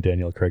Craig when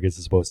Daniel Craig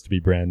is supposed to be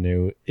brand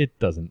new. It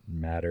doesn't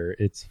matter.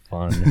 It's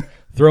fun.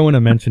 Throw in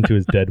a mention to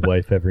his dead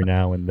wife every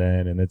now and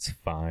then, and it's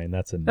fine.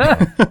 That's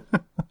enough.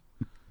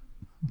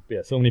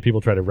 Yeah, so many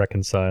people try to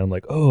reconcile,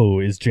 like,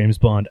 oh, is James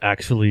Bond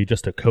actually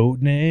just a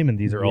code name and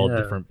these are all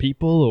different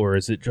people, or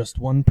is it just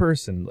one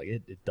person? Like,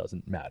 it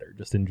doesn't matter.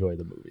 Just enjoy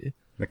the movie.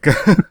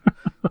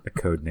 The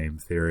code name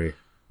theory.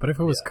 But if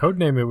it was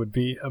Codename, it would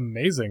be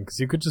amazing, because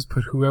you could just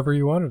put whoever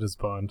you wanted as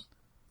Bond.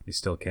 You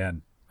still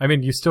can. I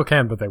mean, you still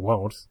can, but they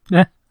won't.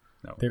 Yeah.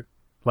 No.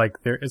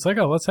 It's like,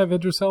 oh, let's have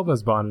Idris Elba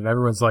as Bond, and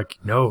everyone's like,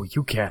 no,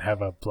 you can't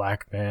have a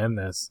black man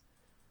as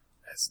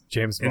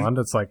James Bond.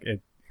 It's like,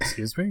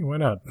 excuse me? Why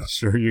not?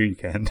 Sure, you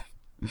can.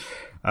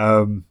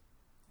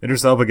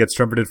 Idris Elba gets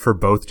trumpeted for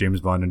both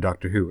James Bond and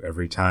Doctor Who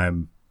every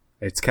time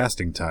it's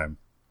casting time.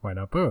 Why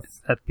not both?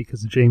 Is that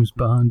because James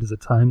Bond is a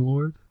Time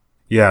Lord?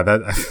 Yeah,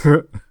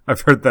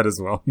 I've heard that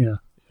as well. Yeah.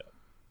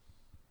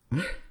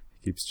 He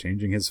keeps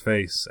changing his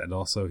face, and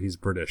also he's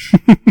British.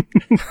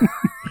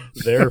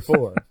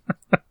 Therefore.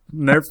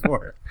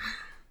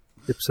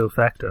 Ipso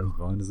facto.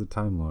 Bond is a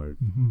Time Lord.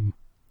 Mm-hmm.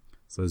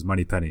 So is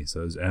Moneypenny.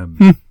 So is M.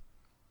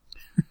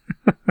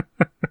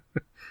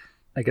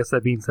 I guess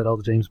that means that all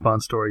the James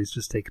Bond stories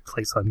just take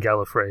place on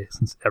Gallifrey,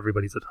 since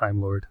everybody's a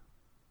Time Lord.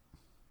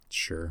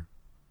 Sure.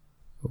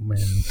 Oh man,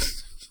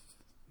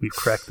 we've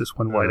cracked this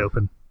one wide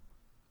open.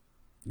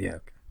 Yeah.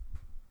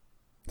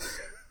 Okay.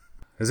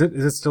 Is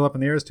it still up in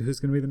the air as to who's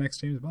going to be the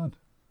next James Bond?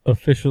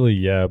 Officially,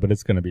 yeah, but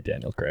it's going to be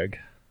Daniel Craig.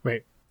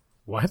 Wait,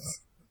 what?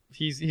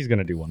 He's going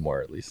to do one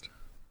more at least.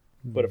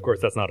 But of course,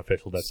 that's not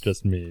official. That's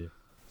just me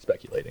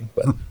speculating.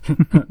 But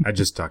I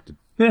just talked to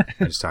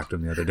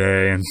him the other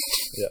day, and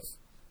yeah.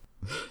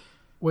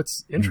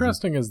 What's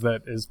interesting is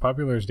that as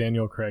popular as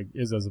Daniel Craig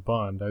is as a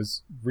Bond, I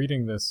was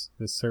reading this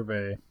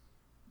survey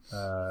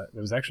that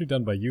was actually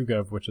done by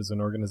YouGov, which is an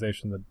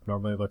organization that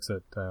normally looks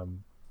at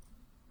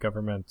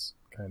government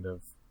kind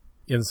of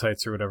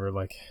insights or whatever,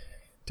 like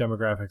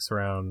demographics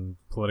around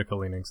political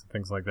leanings and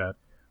things like that.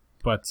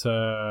 But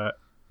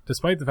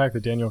despite the fact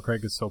that Daniel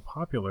Craig is so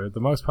popular,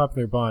 the most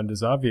popular Bond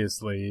is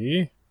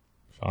obviously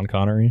Sean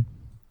Connery.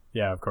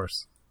 Yeah, of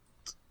course.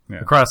 Yeah.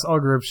 Across all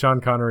groups,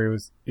 Sean Connery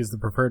is the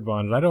preferred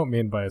Bond, and I don't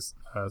mean by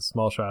a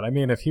small shot. I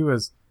mean, if he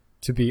was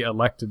to be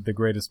elected the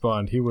greatest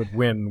Bond, he would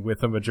win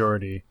with a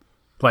majority,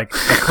 like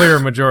a clear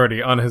majority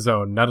on his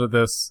own. None of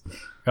this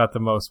got the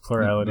most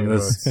plurality of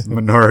This votes.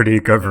 minority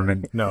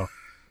government. No.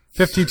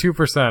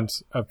 52%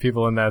 of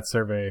people in that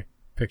survey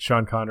picked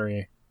Sean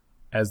Connery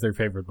as their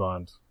favorite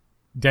Bond.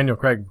 Daniel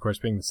Craig, of course,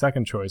 being the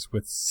second choice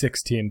with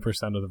 16%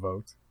 of the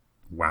vote.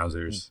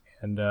 Wowzers.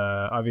 And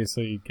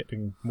obviously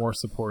getting more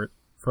support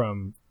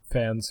from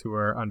fans who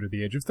are under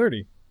the age of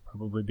 30,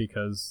 probably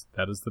because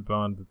that is the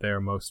Bond that they are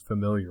most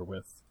familiar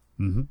with.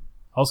 Mm-hmm.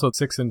 Also,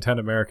 6 in 10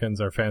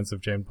 Americans are fans of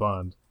James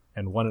Bond,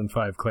 and 1 in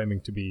 5 claiming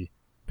to be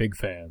big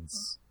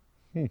fans.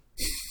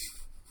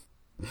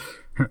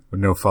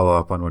 No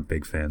follow-up on what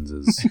big fans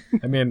is.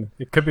 I mean,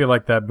 it could be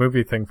like that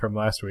movie thing from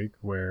last week,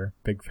 where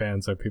big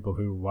fans are people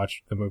who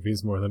watch the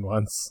movies more than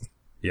once.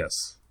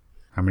 Yes.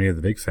 How many of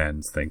the big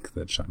fans think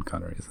that Sean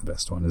Connery is the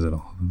best one? Is it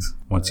all?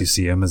 Once you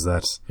see him, is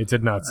that? It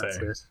did not say. That's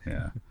it.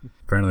 Yeah.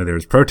 Apparently there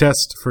was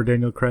protest for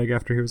Daniel Craig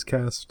after he was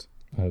cast.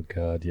 Oh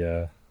God,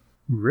 yeah.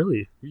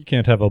 Really? You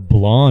can't have a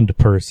blonde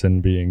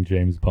person being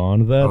James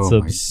Bond. That's Oh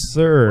my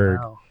absurd.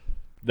 Wow.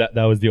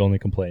 That was the only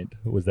complaint,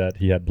 was that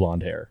he had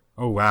blonde hair.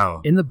 Oh, wow.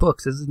 In the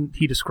books, isn't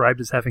he described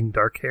as having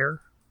dark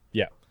hair?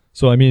 Yeah.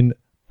 So I mean,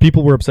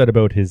 people were upset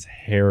about his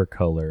hair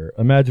color.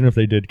 Imagine if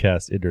they did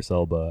cast Idris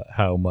Elba,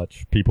 how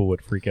much people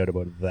would freak out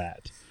about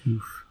that.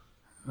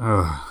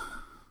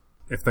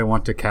 If they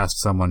want to cast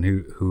someone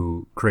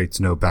who creates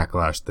no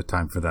backlash, the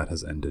time for that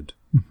has ended.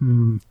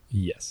 Mm-hmm.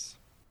 Yes.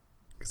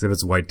 Because if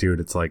it's a white dude,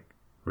 it's like,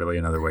 really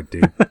another white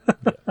dude?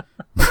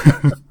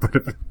 But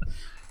if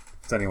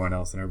it's anyone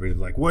else, and everybody's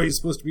like, well, he's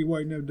supposed to be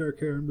white and have dark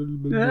hair. And blah,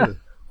 blah, blah, Yeah. blah.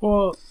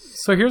 Well,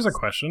 so here's a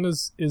question: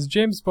 Is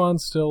James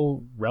Bond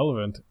still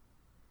relevant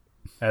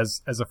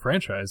as a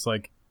franchise?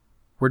 Like,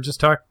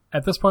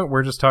 at this point,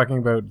 we're just talking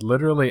about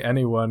literally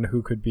anyone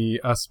who could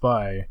be a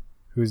spy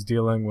who's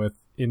dealing with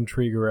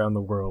intrigue around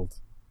the world.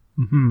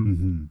 Mm-hmm.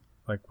 Mm-hmm.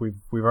 Like we've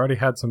already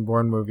had some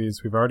Bourne movies,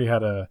 we've already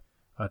had a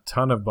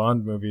ton of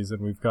Bond movies,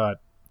 and we've got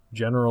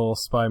general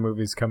spy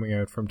movies coming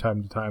out from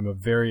time to time of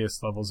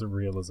various levels of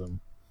realism.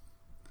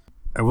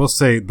 I will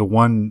say the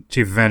one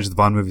chief advantage the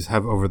Bond movies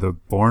have over the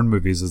Bourne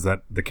movies is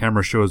that the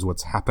camera shows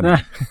what's happening.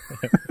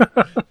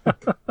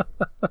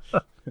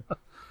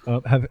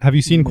 Have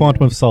you seen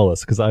Quantum of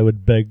Solace? Because I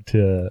would beg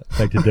to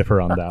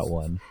differ on that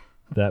one.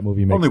 That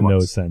movie makes Only no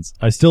once. sense.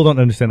 I still don't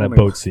understand that Only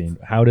boat once. scene.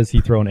 How does he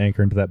throw an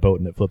anchor into that boat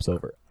and it flips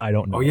over? I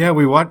don't know. Oh yeah,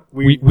 we watched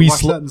We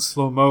that in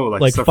slow-mo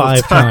like several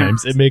 5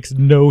 times. It makes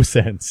no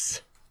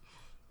sense.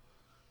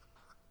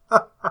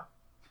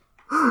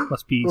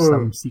 Must be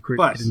some secret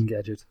But- hidden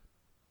gadget.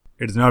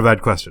 It is not a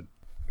bad question.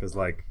 Because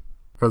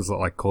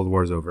Cold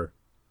War's over.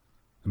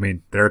 I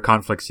mean, there are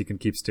conflicts you can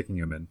keep sticking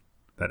him in.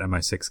 That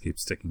MI6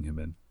 keeps sticking him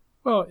in.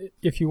 Well,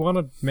 if you want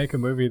to make a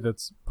movie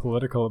that's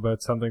political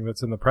about something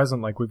that's in the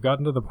present, like we've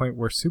gotten to the point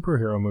where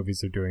superhero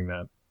movies are doing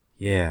that,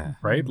 Yeah.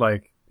 right?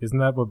 Like, isn't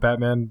that what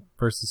Batman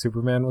versus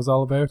Superman was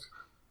all about?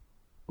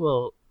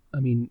 Well, I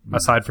mean,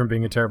 Aside from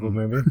being a terrible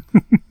movie.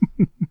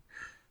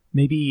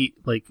 maybe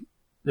like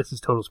this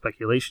is total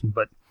speculation,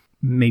 but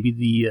maybe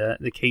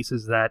the case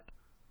is that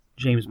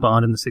James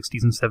Bond in the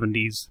 60s and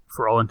 70s,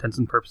 for all intents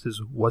and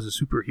purposes, was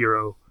a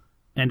superhero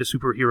and a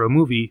superhero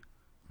movie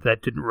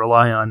that didn't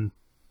rely on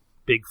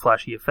big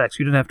flashy effects.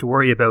 You didn't have to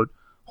worry about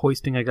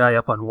hoisting a guy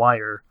up on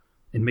wire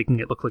and making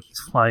it look like he's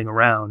flying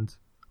around.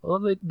 Well,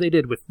 they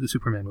did with the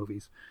Superman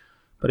movies.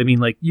 But I mean,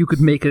 like, you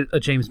could make a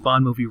James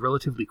Bond movie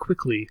relatively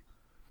quickly,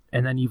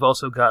 and then you've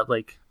also got,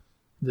 like,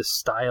 this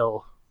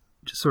style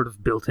just sort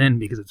of built in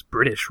because it's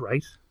British,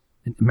 right?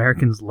 And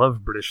Americans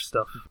love British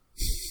stuff.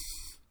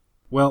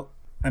 Well,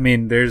 I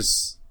mean,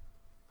 there's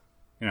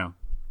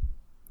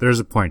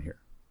a point here.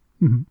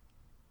 Mhm.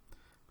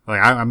 Like,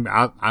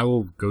 I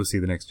will go see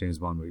the next James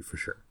Bond movie for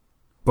sure.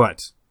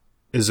 But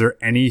is there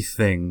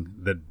anything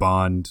that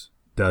Bond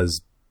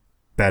does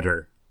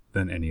better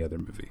than any other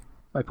movie?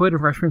 My point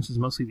of reference is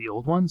mostly the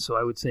old one, so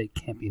I would say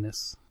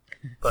campiness.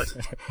 But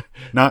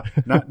Not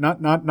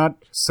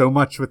so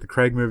much with the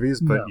Craig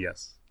movies, but No.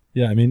 yes.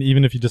 Yeah, I mean,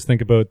 even if you just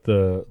think about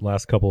the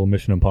last couple of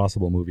Mission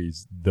Impossible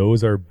movies,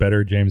 those are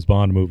better James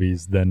Bond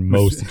movies than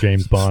most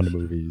James Bond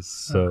movies.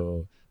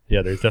 So,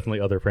 yeah, there's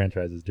definitely other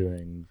franchises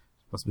doing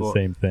the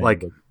same thing, Like,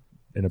 but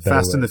in a better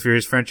Fast way. and the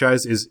Furious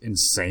franchise is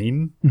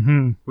insane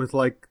with,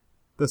 like,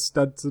 the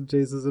stunts and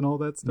chases and all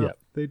that stuff Yeah.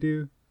 they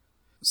do.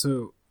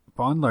 So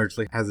Bond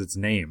largely has its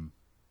name,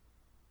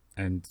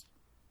 and,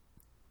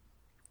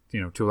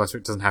 to a lesser,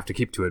 it doesn't have to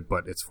keep to it,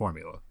 but it's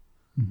formula.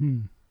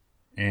 mm-hmm.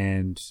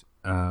 And,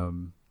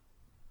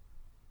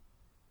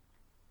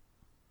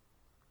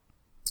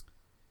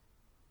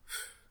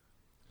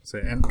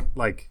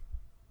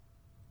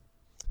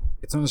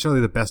 it's not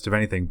necessarily the best of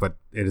anything, but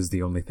it is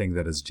the only thing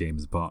that is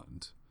James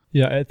Bond.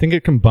 Yeah, I think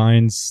it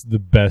combines the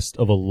best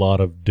of a lot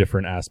of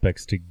different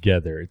aspects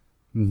together.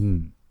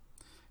 Mm-hmm.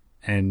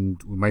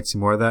 And we might see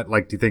more of that.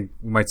 Like, do you think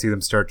we might see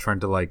them start trying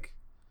to like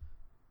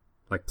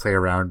like play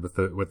around with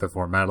the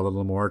format a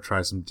little more,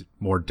 try some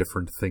more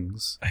different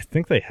things? I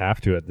think they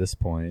have to at this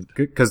point.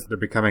 Because they're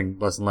becoming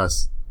less and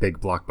less big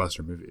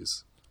blockbuster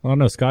movies. Oh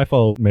no,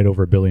 Skyfall made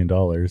over $1 billion,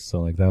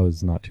 so like that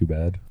was not too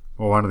bad.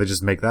 Well, why don't they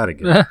just make that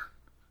again?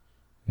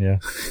 Yeah.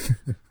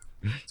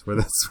 That's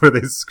where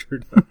they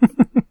screwed up.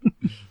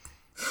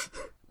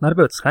 Not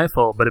about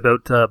Skyfall, but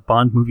about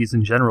Bond movies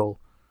in general.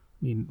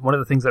 I mean, one of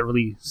the things that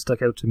really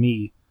stuck out to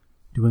me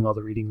doing all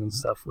the readings and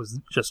stuff was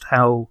just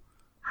how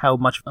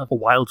much of a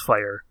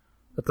wildfire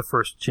that the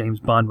first James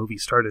Bond movie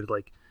started.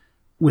 Like,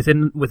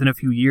 within a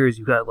few years,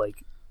 you got,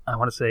 like, I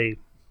want to say,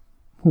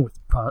 with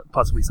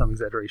possibly some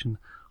exaggeration,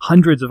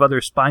 hundreds of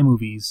other spy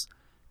movies,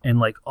 and,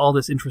 like, all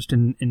this interest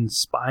in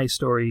spy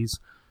stories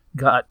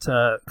got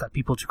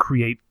people to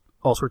create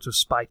all sorts of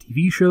spy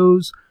TV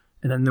shows,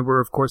 and then there were,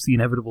 of course, the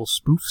inevitable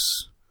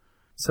spoofs.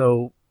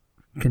 So,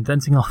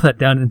 condensing all that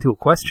down into a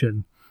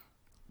question,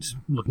 just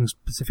looking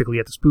specifically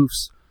at the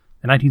spoofs,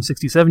 in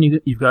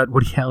 1967, you've got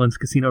Woody Allen's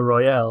Casino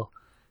Royale.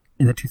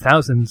 In the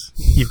 2000s,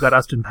 you've got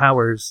Austin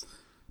Powers.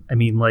 I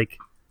mean, like,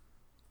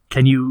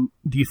 do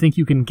you think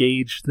you can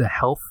gauge the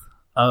health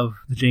of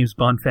the James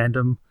Bond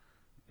fandom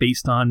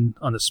based on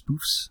the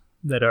spoofs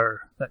that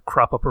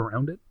crop up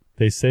around it?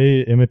 They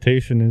say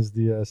imitation is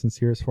the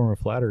sincerest form of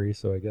flattery,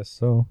 so I guess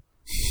so.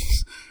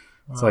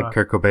 It's like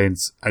Kurt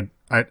Cobain's.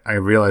 I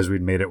realized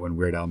we'd made it when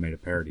Weird Al made a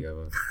parody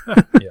of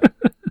it.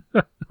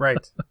 Yeah.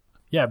 Right.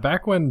 Yeah,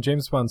 back when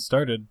James Bond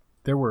started,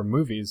 there were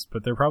movies,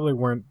 but there probably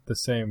weren't the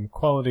same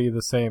quality,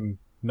 the same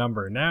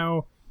number.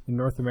 Now, in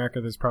North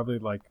America, there's probably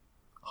like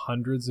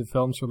hundreds of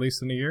films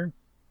released in a year.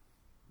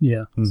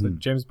 Yeah. So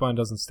James Bond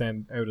doesn't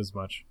stand out as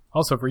much.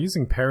 Also, if we're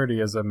using parody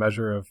as a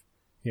measure of,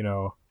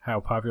 how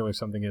popular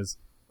something is,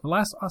 the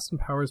last Austin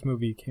Powers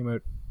movie came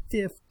out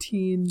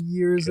 15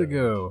 years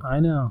ago. I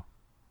know.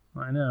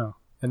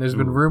 And there's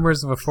been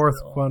rumors of a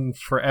fourth one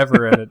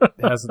forever, and it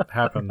hasn't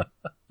happened.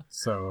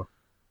 So,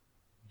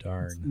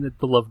 darn. The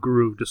beloved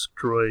guru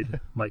destroyed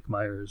Mike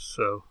Myers,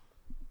 so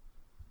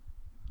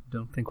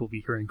don't think we'll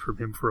be hearing from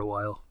him for a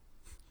while.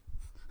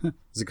 Is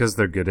it because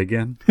they're good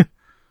again?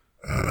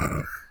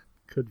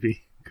 Could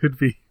be.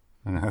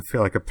 I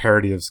feel like a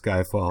parody of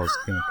Skyfall is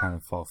going to kind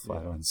of fall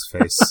flat on its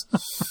face.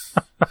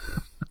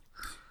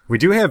 We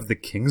do have The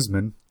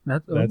Kingsman.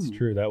 That's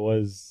true. That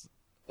was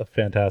a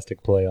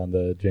fantastic play on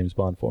the James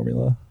Bond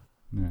formula.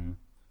 Yeah.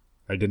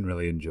 I didn't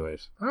really enjoy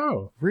it.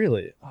 Oh.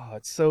 Really? Oh,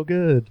 it's so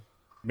good.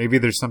 Maybe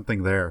there's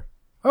something there.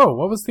 Oh,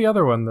 what was the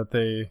other one that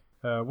they...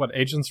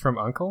 Agents from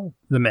U.N.C.L.E.?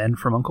 The Man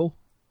from U.N.C.L.E.?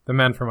 The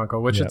Man from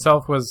U.N.C.L.E., which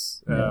itself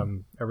was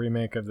a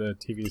remake of the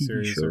TV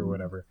series show. Or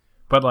whatever.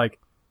 But,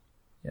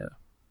 yeah,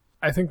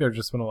 I think there have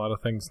just been a lot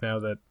of things now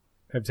that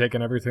have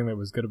taken everything that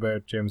was good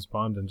about James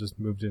Bond and just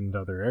moved it into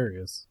other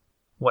areas.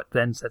 What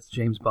then sets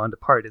James Bond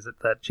apart? Is it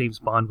that James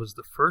Bond was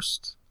the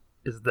first?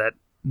 Is it that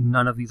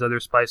none of these other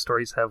spy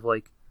stories have,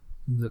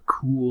 the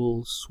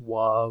cool,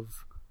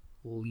 suave,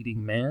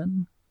 leading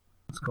man?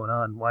 What's going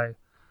on? Why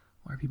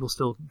are people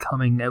still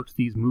coming out to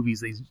these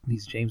movies,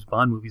 these James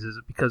Bond movies? Is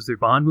it because they're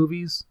Bond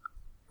movies?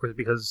 Or is it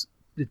because...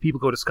 Did people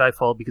go to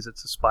Skyfall because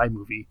it's a spy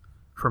movie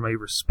from a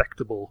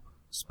respectable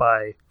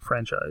spy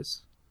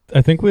franchise?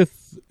 I think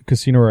with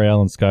Casino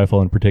Royale and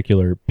Skyfall in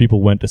particular,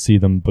 people went to see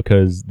them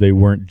because they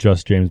weren't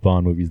just James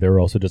Bond movies. They were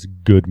also just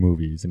good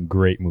movies and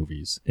great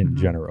movies in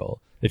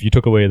general. If you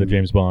took away the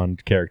James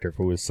Bond character, if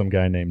it was some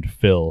guy named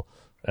Phil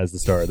as the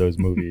star of those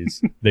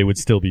movies, they would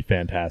still be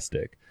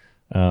fantastic.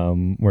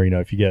 Where,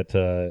 if you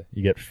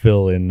get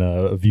Phil in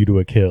A View to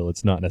a Kill,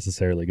 it's not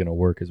necessarily going to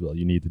work as well.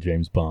 You need the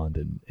James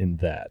Bond in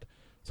that.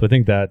 So I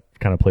think that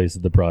kind of plays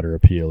the broader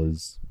appeal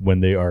is when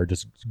they are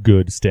just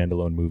good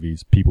standalone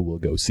movies, people will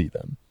go see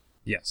them.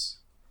 Yes.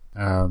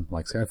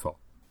 Like Skyfall.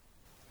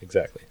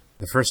 Exactly.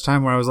 The first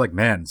time where I was like,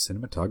 man,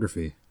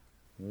 cinematography.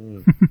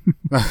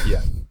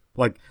 Yeah.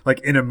 Like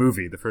in a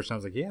movie, the first time I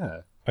was like,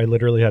 yeah. I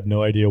literally had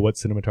no idea what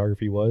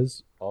cinematography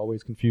was.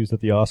 Always confused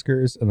at the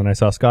Oscars. And then I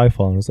saw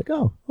Skyfall and I was like,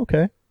 oh,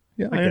 okay.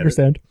 Yeah, I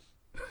understand.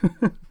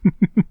 Bit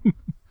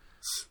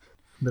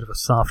of a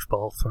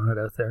softball, throwing it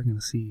out there. I'm going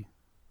to see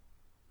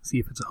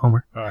if it's a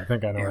homer. Oh, I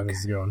think I know where this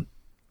is going.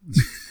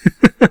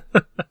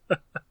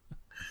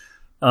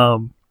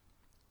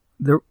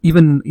 There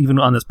even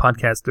on this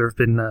podcast, there have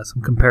been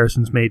some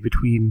comparisons made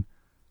between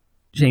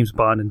James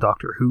Bond and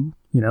Doctor Who.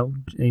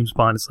 James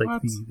Bond is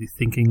like the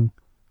thinking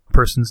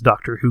person's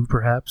Doctor Who,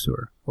 perhaps,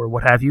 or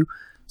what have you.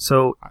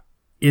 So,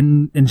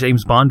 in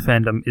James Bond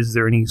fandom, is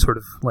there any sort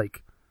of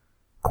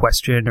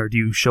question, or do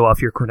you show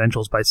off your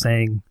credentials by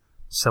saying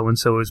so and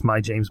so is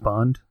my James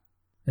Bond,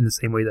 in the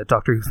same way that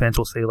Doctor Who fans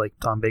will say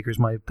Tom Baker's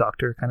my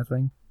doctor, kind of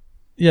thing?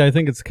 Yeah, I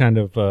think it's kind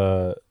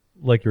of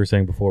like you were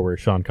saying before, where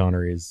Sean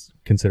Connery is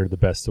considered the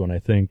best one. I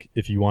think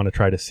if you want to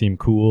try to seem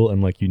cool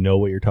and what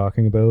you're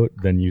talking about,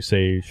 then you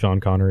say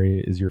Sean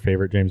Connery is your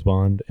favorite James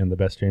Bond and the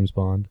best James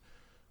Bond.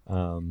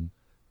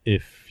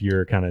 If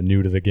you're kind of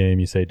new to the game,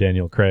 you say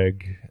Daniel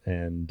Craig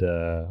and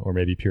or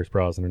maybe Pierce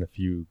Brosnan if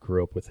you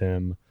grew up with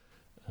him.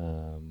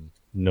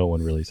 No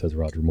one really says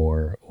Roger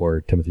Moore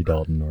or Timothy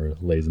Dalton or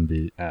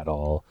Lazenby at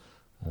all.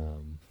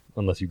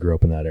 unless you grew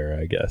up in that era,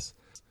 I guess.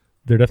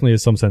 There definitely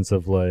is some sense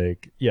of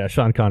like, yeah,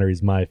 Sean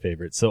Connery's my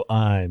favorite, so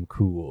I'm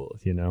cool,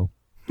 you know?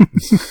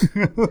 It's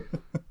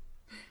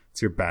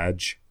your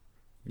badge.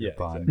 Your Yeah,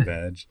 Bond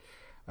badge.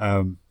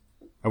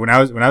 When I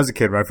was a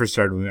kid, when I first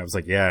started with it, I was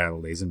like, yeah,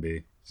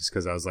 Lazenby. Just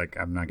because I was like,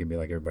 I'm not going to be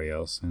like everybody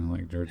else. I don't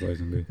like George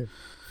Lazenby.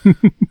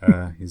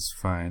 He's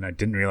fine. I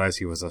didn't realize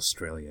he was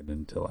Australian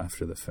until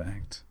after the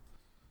fact.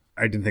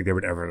 I didn't think they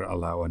would ever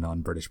allow a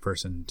non-British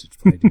person to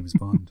play James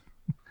Bond.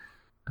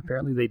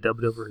 Apparently they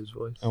dubbed over his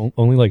voice.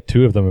 Only like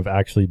 2 of them have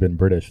actually been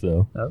British,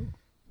 though. Oh.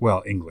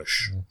 Well,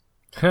 English.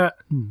 I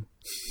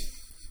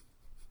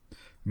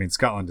mean,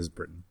 Scotland is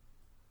Britain.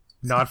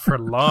 Not for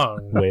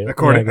long. Wait,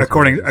 According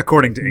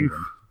to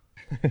England.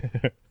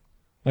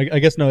 I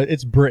guess no,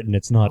 it's Britain.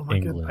 It's not Oh my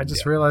England. God. I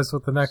just realized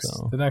what the next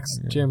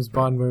James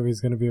Bond movie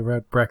is going to be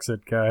about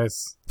Brexit,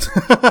 guys.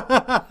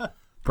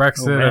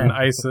 Brexit and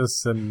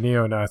ISIS and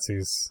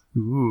neo-Nazis.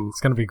 Ooh. It's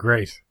going to be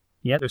great.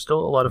 Yeah, there's still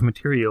a lot of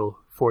material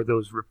for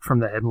those ripped from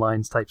the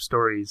headlines type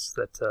stories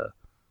that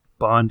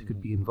Bond could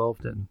be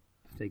involved in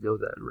if they go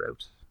that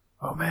route.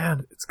 Oh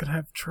man, it's going to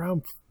have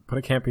Trump. But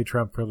it can't be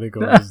Trump for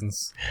legal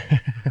reasons.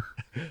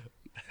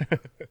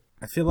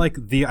 I feel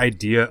like the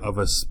idea of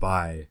a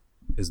spy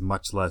is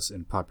much less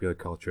in popular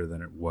culture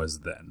than it was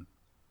then.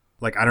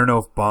 Like, I don't know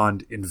if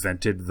Bond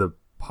invented the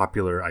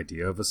popular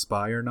idea of a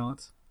spy or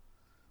not,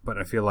 but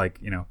I feel like,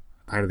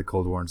 height of the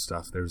Cold War and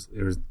stuff,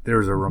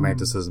 there's a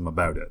romanticism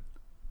about it.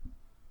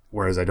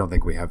 Whereas I don't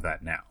think we have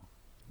that now.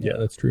 Yeah,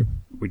 that's true.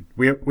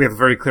 We have a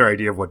very clear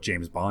idea of what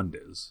James Bond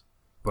is,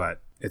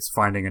 but it's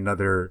finding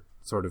another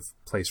sort of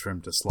place for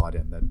him to slot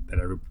in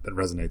that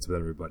resonates with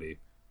everybody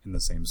in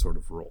the same sort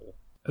of role.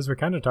 As we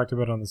kind of talked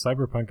about on the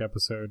Cyberpunk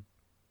episode,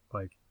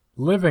 like,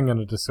 living in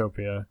a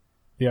dystopia,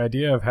 the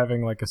idea of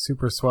having like a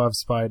super suave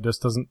spy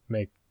just doesn't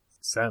make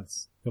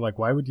sense. You're like,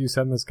 why would you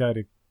send this guy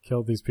to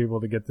kill these people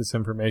to get this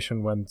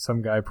information when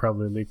some guy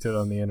probably leaked it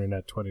on the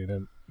internet 20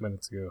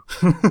 minutes ago?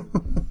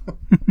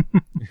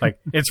 Like,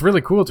 it's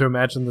really cool to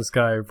imagine this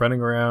guy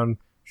running around,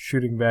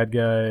 shooting bad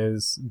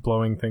guys,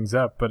 blowing things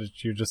up, but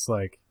you're just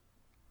like,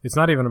 it's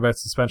not even about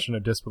suspension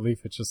of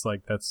disbelief. It's just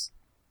like, I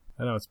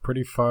don't know, it's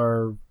pretty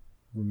far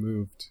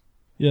removed.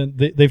 Yeah,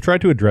 they've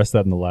tried to address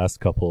that in the last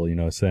couple,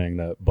 saying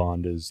that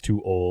Bond is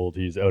too old,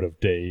 he's out of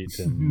date,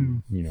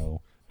 and,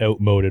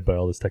 outmoded by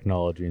all this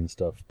technology and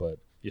stuff, but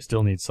you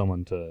still need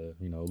someone to,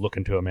 look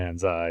into a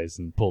man's eyes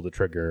and pull the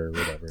trigger or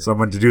whatever.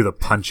 Someone to do the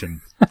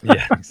punching.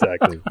 Yeah,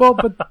 exactly. Well,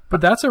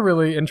 but that's a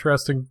really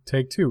interesting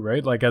take too,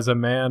 right? Like, as a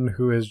man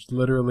who is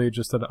literally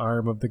just an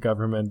arm of the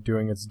government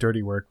doing its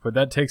dirty work, but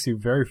that takes you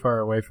very far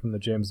away from the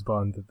James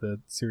Bond that the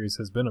series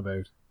has been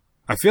about.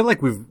 I feel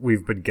like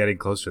we've been getting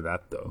closer to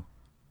that, though.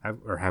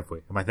 Have we?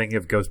 Am I thinking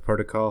of Ghost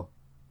Protocol?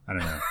 I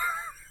don't know.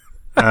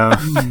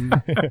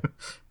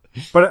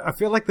 But I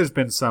feel like there's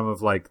been some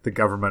of, like, the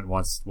government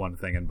wants one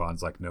thing and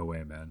Bond's like, no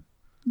way, man.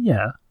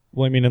 Yeah.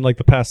 Well, I mean, in like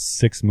the past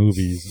 6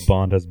 movies,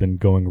 Bond has been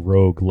going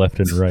rogue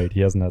left and right. He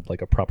hasn't had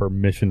like a proper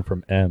mission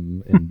from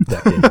M in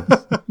decades.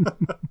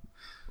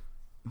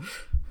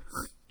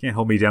 Can't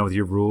hold me down with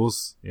your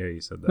rules. Yeah,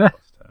 you said that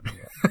last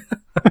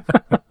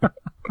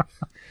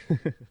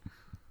time.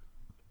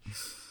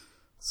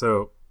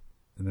 So,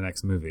 in the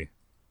next movie,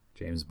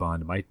 James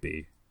Bond might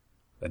be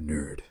a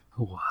nerd.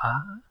 What?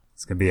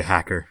 It's going to be a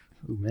hacker.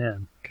 Oh,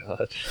 man.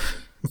 God.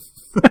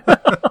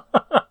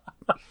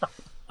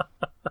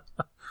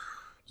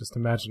 Just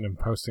imagine him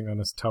posting on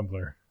his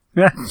Tumblr.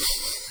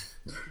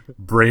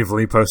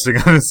 Bravely posting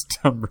on his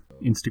Tumblr.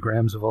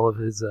 Instagrams of all of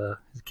his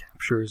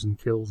captures and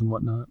kills and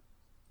whatnot.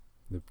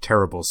 The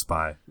terrible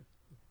spy.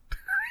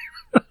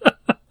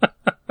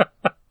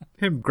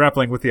 Him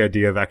grappling with the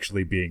idea of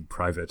actually being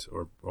private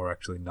or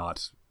actually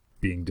not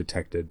being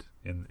detected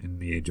in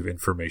the age of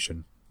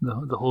information.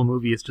 The whole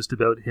movie is just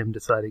about him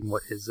deciding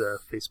what his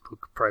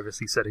Facebook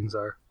privacy settings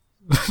are.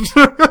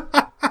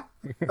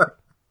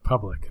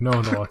 Public. No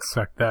one will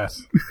expect that.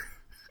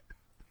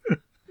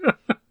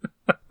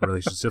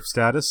 Relationship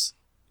status?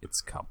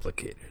 It's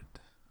complicated.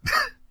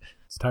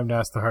 It's time to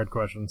ask the hard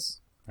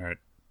questions. All right.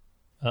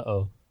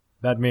 Uh-oh.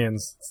 That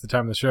means it's the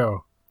time of the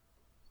show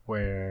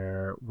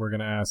where we're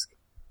going to ask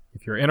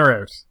if you're in or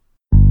out.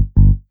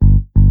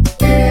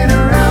 In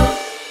or out.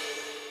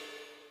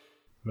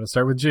 I'm going to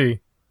start with G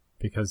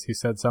because he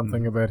said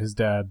something about his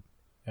dad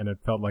and it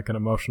felt like an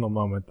emotional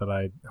moment that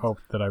I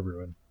hoped that I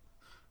ruined.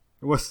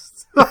 It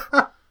was...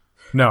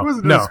 No, it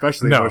wasn't an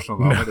especially emotional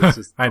moment. It's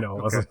just, I know, it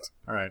okay. wasn't.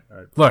 All right.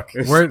 Look,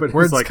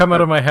 words like, come out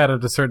of my head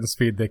at a certain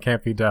speed. They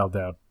can't be dialed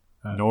down.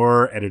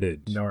 Nor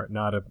edited.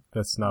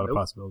 That's not a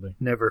possibility.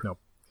 Never. Nope.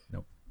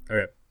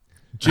 Okay.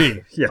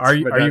 G, Yes, are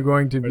you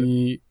going to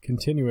be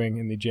continuing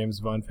in the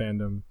James Bond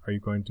fandom? Are you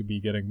going to be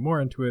getting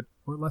more into it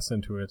or less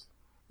into it?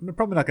 I'm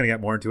probably not going to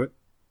get more into it.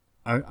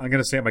 I'm going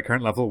to stay at my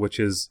current level, which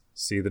is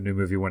see the new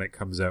movie when it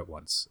comes out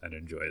once and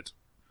enjoy it.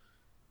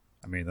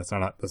 I mean, that's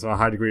not a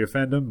high degree of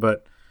fandom,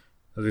 but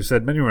as we've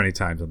said many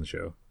times on the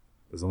show,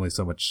 there's only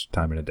so much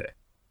time in a day.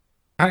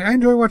 I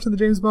enjoy watching the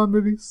James Bond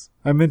movies.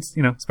 I mean,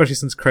 especially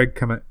since Craig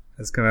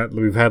has come out.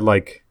 We've had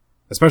like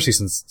especially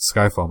since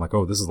Skyfall, I'm like,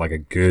 oh, this is like a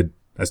good,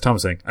 as Tom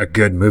was saying, a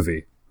good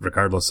movie,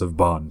 regardless of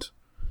Bond.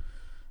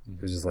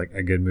 It was just like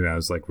a good movie. I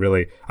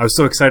was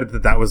so excited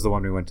that was the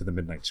one we went to the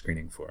midnight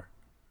screening for.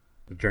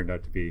 It turned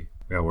out to be,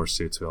 we all wore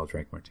suits, we all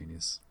drank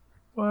martinis.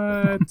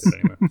 What?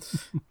 Anyway,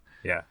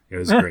 yeah, it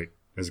was great.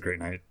 It was a great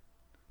night.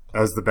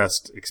 That was the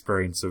best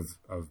experience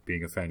of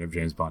being a fan of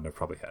James Bond I've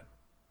probably had.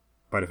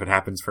 But if it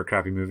happens for a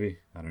crappy movie,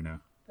 I don't know.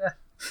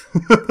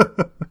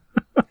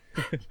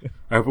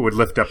 I hope it would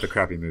lift up the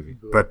crappy movie.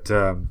 But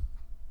I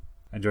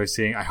enjoy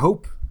seeing. I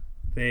hope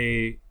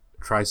they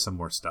try some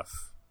more stuff.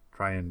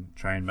 Try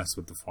and mess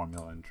with the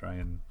formula and try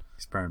and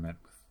experiment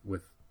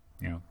with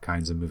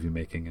kinds of movie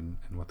making and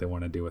what they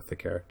want to do with the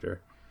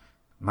character.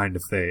 Mind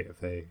if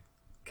they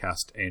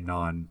cast a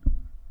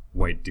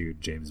non-white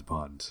dude James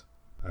Bond.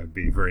 I'd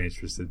be very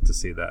interested to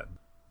see that.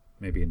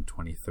 Maybe in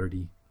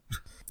 2030.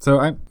 So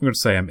I'm going to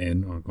say I'm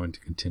in, or I'm going to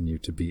continue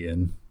to be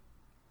in.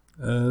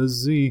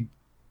 Z.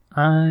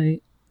 I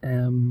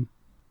am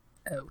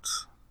out.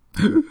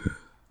 I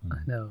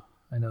know.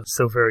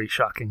 So very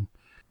shocking.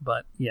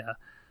 But yeah,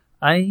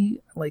 I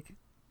like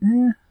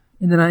in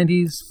the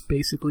 90s.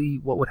 Basically,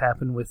 what would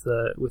happen with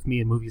me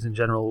and movies in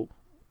general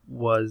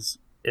was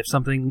if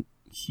something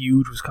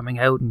huge was coming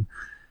out and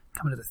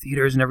coming to the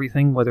theaters and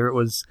everything, whether it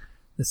was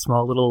the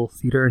small little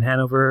theater in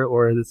Hanover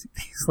or the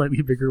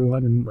slightly bigger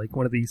one in like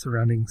one of the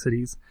surrounding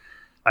cities,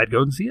 I'd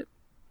go and see it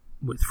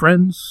with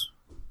friends,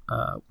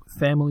 with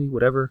family,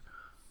 whatever.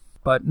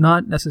 But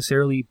not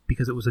necessarily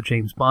because it was a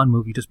James Bond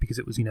movie, just because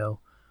it was,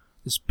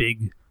 this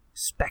big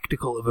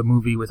spectacle of a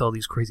movie with all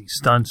these crazy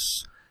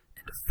stunts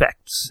and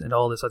effects and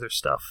all this other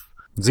stuff.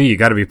 Z, you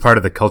got to be part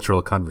of the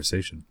cultural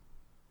conversation.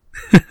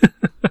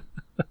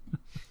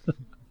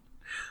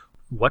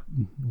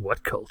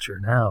 What culture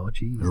now?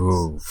 Jeez.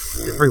 Ooh.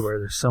 Everywhere.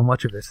 There's so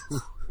much of it.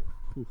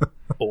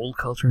 Old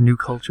culture, new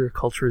culture.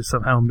 Culture is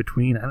somehow in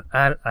between.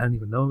 I don't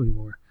even know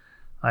anymore.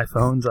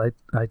 iPhones, I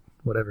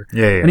whatever.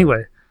 Yeah.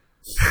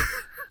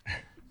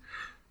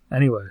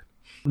 Anyway,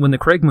 when the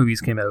Craig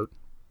movies came out,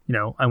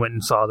 I went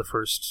and saw the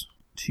first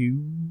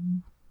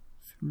 2,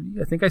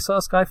 3. I think I saw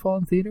Skyfall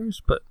in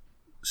theaters, but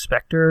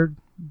Spectre,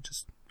 I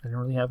didn't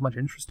really have much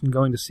interest in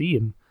going to see.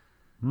 And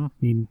I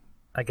mean,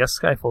 I guess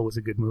Skyfall was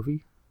a good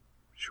movie.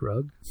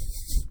 Shrug.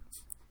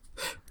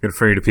 Good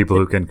for you to people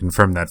who can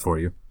confirm that for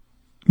you.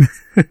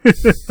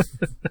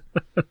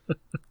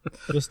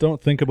 Just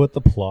don't think about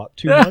the plot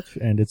too much,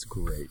 and it's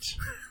great.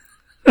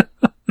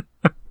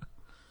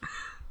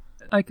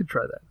 I could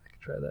try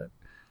that.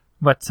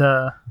 But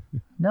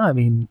no, I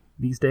mean,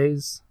 these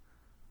days,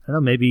 I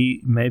don't know,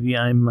 maybe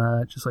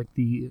I'm just like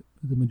the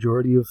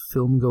majority of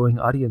film-going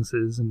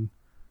audiences, and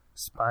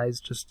spies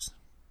just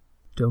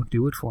don't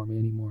do it for me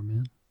anymore,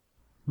 man.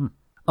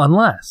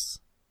 Unless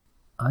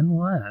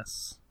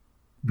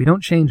we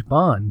don't change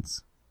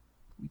Bonds,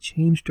 we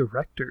change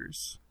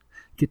directors.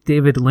 Get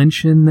David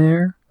Lynch in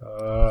there.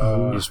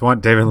 You just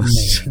want David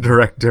Lynch to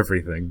direct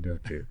everything,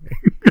 don't you?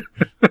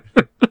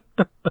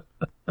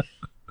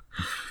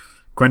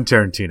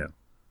 Quentin Tarantino.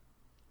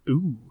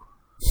 Ooh.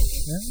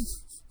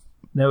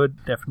 That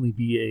would definitely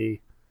be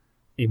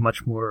a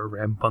much more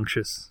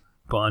rambunctious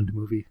Bond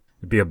movie.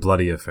 It'd be a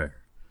bloody affair.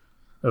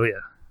 Oh, yeah.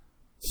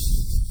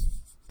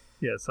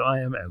 Yeah, so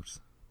I am out.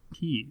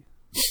 Key.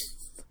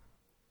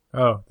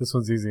 Oh, this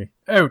one's easy.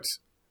 Out!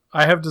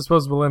 I have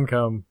disposable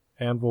income,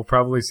 and will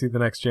probably see the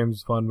next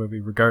James Bond movie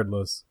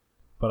regardless,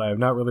 but I have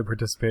not really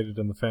participated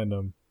in the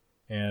fandom,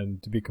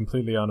 and to be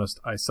completely honest,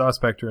 I saw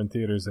Spectre in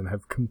theaters and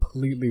have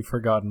completely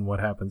forgotten what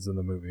happens in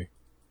the movie.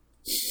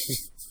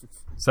 Is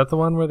that the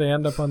one where they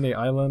end up on the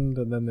island,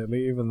 and then they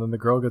leave, and then the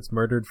girl gets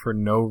murdered for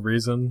no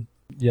reason?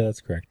 Yeah,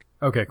 that's correct.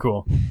 Okay,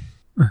 cool.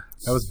 That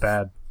was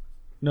bad.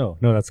 No,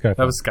 that's Skyfall.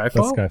 That was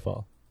Skyfall? That's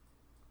Skyfall.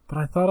 But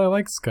I thought I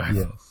liked Skyfall.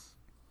 Yes.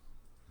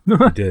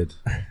 You did.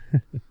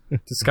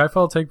 Does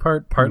Skyfall take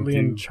part partly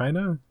in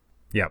China?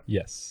 Yeah.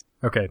 Yes.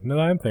 Okay, no,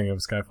 I'm thinking of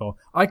Skyfall.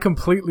 I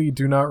completely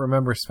do not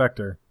remember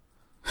Spectre.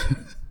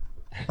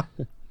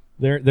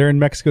 They're in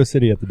Mexico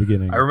City at the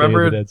beginning. I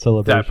remember Day of the Dead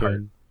celebration. that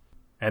part.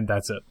 And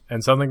that's it.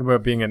 And something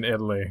about being in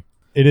Italy.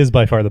 It is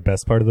by far the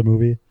best part of the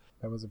movie.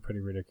 That was a pretty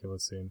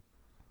ridiculous scene.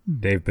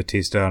 Dave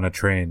Bautista on a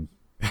train.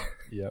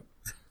 Yep.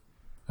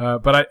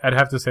 But I'd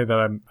have to say that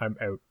I'm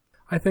out.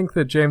 I think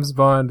that James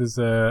Bond is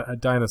a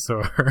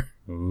dinosaur.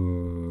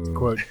 Ooh. To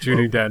quote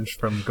Judi Dench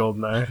from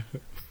GoldenEye.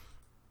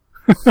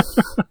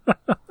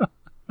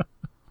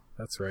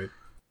 That's right.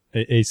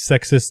 A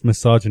sexist,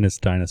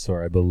 misogynist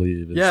dinosaur, I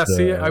believe. Yeah,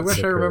 see, I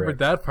wish I remembered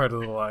that part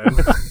of the line.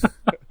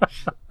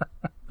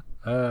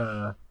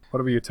 What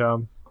about you,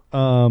 Tom?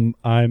 I'm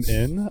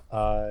in.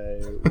 I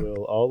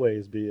will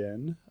always be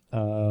in.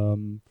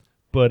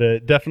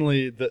 But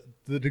definitely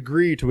the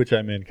degree to which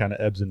I'm in kind of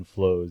ebbs and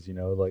flows,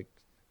 like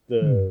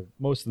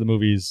most of the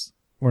movies,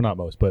 or not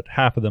most, but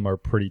half of them are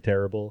pretty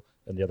terrible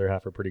and the other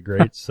half are pretty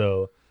great.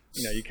 So,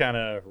 you kind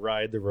of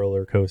ride the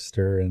roller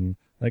coaster and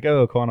like,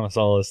 oh, Quantum of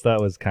Solace, that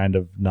was kind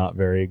of not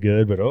very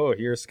good, but oh,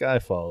 here's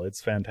Skyfall.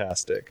 It's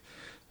fantastic.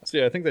 So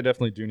yeah, I think they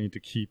definitely do need to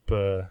keep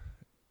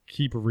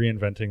keep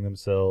reinventing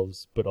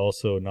themselves, but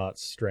also not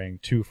straying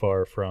too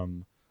far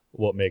from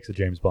what makes a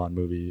James Bond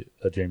movie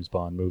a James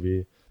Bond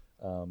movie.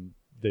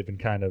 They've been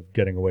kind of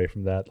getting away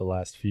from that the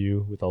last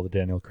few with all the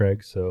Daniel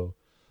Craig. So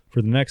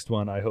for the next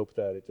one, I hope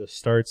that it just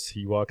starts.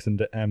 He walks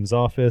into M's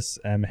office.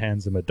 M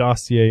hands him a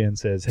dossier and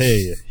says,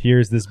 "Hey,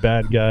 here's this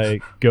bad guy.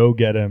 Go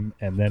get him."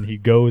 And then he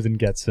goes and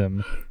gets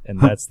him, and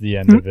that's the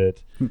end of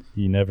it.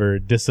 He never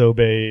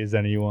disobeys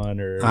anyone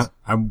or.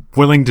 I'm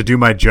willing to do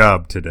my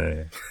job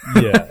today.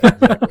 Yeah,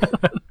 exactly.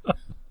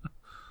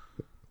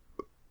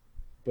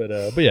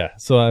 But yeah,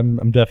 so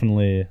I'm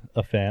definitely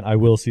a fan. I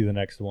will see the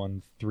next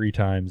one 3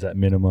 times at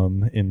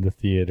minimum in the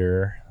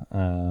theater.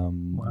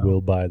 We'll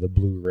buy the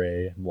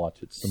Blu-ray and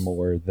watch it some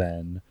more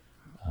then,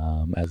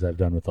 as I've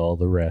done with all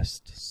the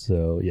rest.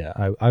 So yeah,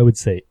 I would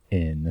say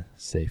in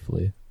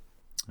safely.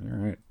 All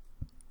right,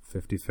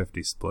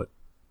 50-50 split.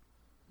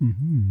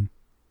 Mm-hmm.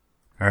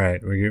 All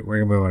right, we're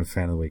gonna move on to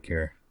fan of the week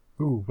here.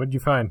 Ooh, what'd you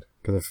find?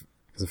 Because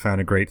I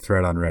found a great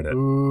thread on Reddit.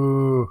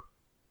 Ooh,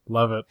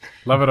 love it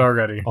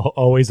already.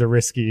 Always a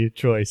risky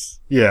choice.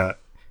 Yeah,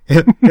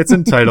 it's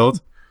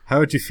entitled "How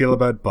would you feel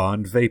about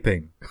Bond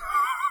vaping?"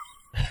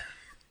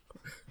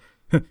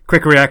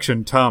 Quick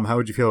reaction, Tom. How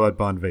would you feel about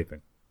Bond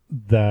vaping?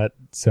 That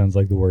sounds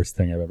like the worst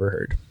thing I've ever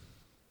heard.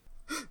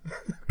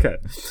 Okay,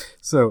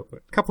 so a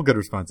couple good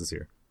responses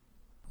here.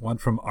 One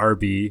from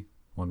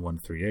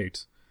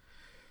RB1138.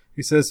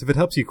 He says, "If it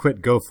helps you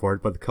quit, go for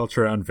it, but the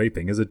culture around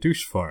vaping is a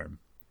douche farm.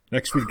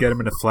 Next we'd get him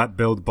in a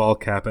flat-billed ball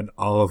cap and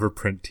all-over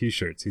print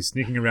t-shirts. He's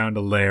sneaking around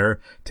a lair,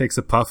 takes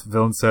a puff,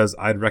 villain says,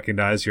 'I'd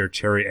recognize your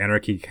cherry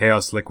anarchy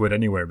chaos liquid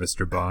anywhere,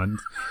 Mr. Bond.'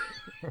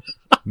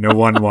 No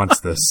one wants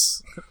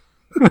this."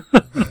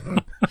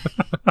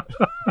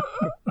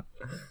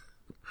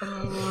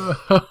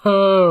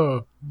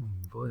 Oh,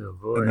 Boy, oh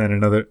boy. And then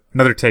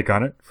another take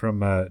on it from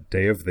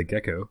Day of the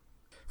Gecko.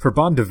 "For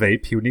Bond to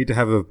vape, he would need to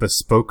have a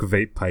bespoke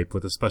vape pipe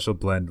with a special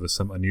blend with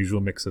some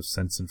unusual mix of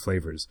scents and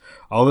flavors.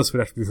 All this would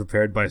have to be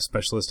prepared by a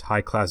specialist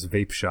high-class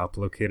vape shop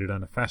located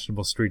on a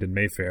fashionable street in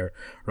Mayfair,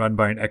 run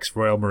by an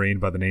ex-Royal Marine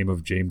by the name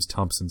of James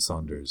Thompson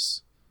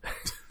Saunders."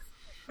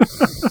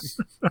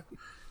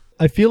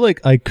 I feel like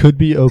I could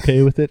be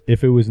okay with it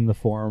if it was in the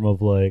form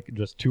of like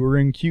just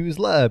touring Q's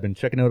lab and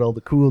checking out all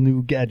the cool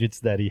new gadgets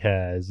that he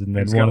has, and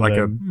then He's one got like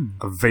of them,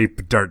 a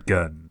vape dart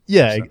gun.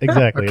 yeah,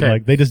 exactly. Okay. And,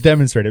 like they just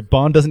demonstrate it.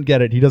 Bond doesn't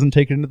get it; he doesn't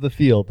take it into the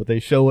field, but they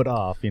show it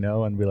off,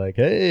 and be like,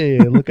 "Hey,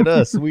 look at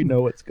us! We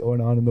know what's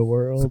going on in the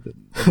world,"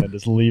 and then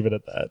just leave it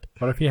at that.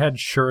 what if he had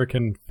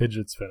shuriken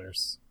fidget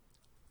spinners?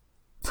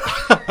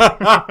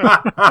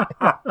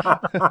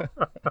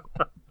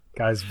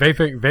 Guys,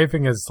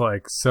 vaping is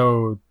like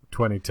so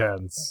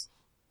 2010s.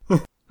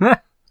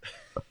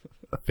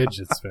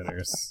 Fidget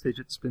spinners.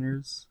 Fidget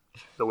spinners,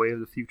 the way of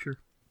the future.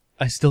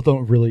 I still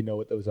don't really know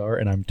what those are,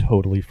 and I'm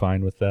totally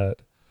fine with that.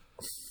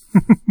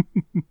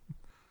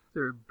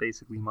 They're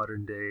basically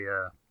modern day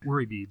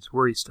worry beads,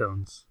 worry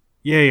stones.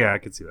 Yeah, I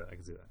can see that.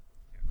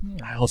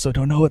 I also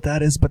don't know what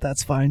that is, but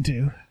that's fine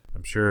too.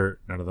 I'm sure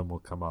none of them will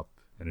come up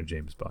in a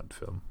James Bond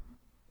film.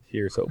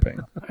 Here's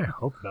hoping. I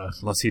hope not.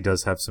 Unless he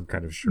does have some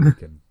kind of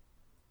shuriken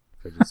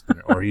fidget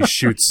spinner. Or he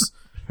shoots,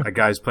 a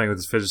guy's playing with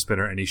his fidget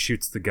spinner and he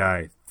shoots the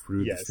guy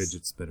through Yes. the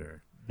fidget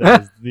spinner.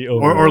 That is the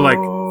Or like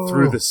Oh.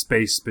 through the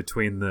space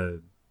between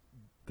the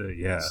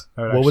yeah.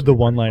 What would the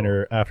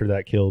one-liner after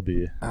that kill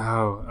be?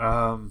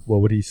 Oh,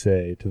 What would he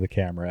say to the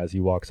camera as he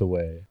walks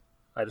away?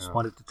 I just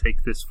wanted to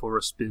take this for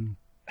a spin.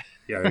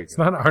 yeah. There you It's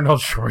go. not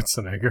Arnold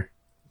Schwarzenegger.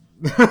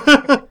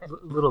 A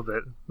little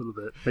bit.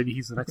 Maybe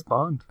he's the next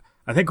Bond.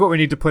 I think what we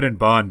need to put in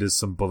Bond is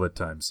some bullet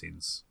time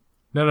scenes.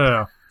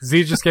 No.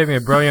 Z just gave me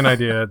a brilliant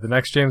idea. The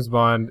next James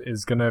Bond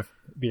is going to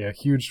be a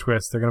huge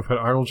twist. They're going to put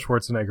Arnold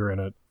Schwarzenegger in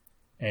it.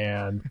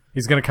 And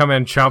he's going to come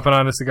in chomping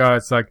on a cigar.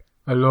 It's like,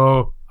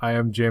 "Hello, I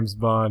am James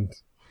Bond."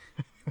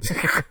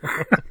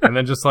 And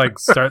then just like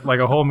start like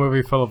a whole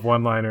movie full of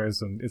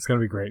one-liners, and it's going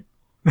to be great.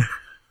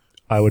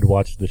 I would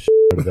watch the shit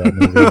out of that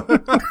movie.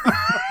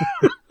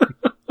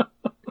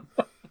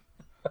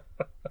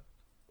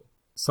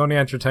 Sony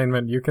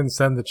Entertainment, you can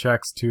send the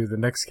checks to the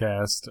next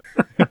cast.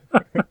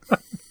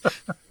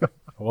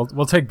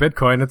 We'll take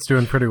Bitcoin. It's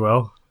doing pretty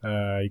well.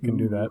 You can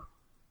do that.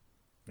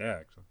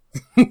 Yeah,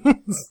 actually.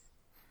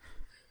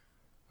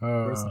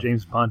 There's a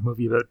James Bond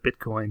movie about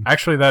Bitcoin.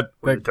 Actually, that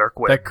Or the dark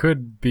web. that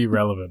could be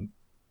relevant.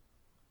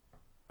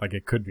 Like,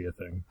 it could be a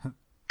thing.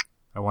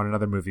 I want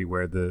another movie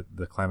where the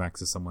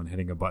climax is someone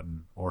hitting a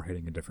button or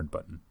hitting a different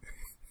button.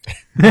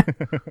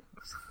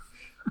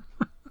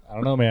 I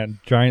don't know, man.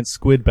 Giant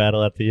squid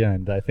battle at the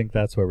end. I think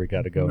that's where we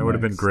got to go. That would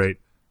have been next. great.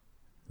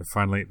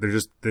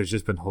 They're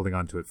just been holding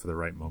on to it for the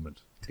right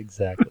moment.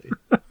 Exactly.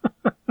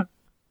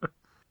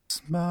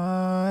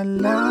 My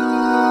life.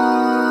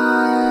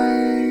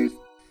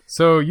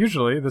 So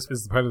usually this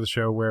is the part of the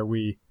show where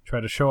we try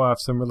to show off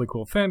some really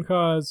cool fan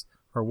cause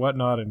or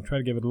whatnot and try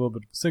to give it a little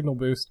bit of a signal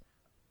boost.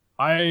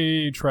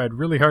 I tried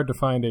really hard to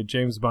find a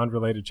James Bond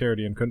related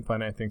charity and couldn't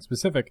find anything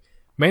specific,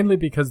 mainly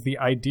because the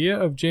idea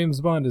of James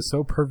Bond is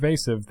so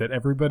pervasive that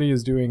everybody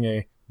is doing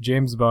a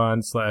James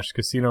Bond /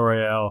 Casino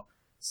Royale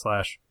 /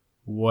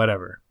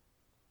 whatever.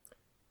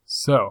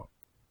 So,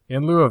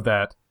 in lieu of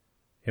that,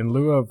 in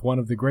lieu of one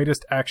of the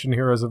greatest action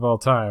heroes of all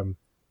time,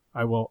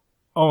 I will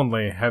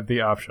only have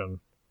the option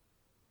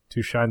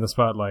to shine the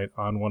spotlight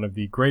on one of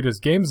the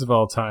greatest games of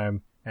all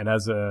time, and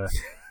as a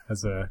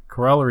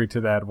corollary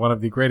to that, one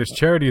of the greatest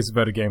charities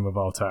about a game of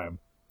all time.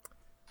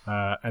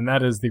 And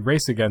that is the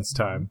Race Against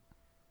Time.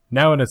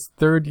 Now in its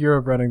third year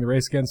of running, the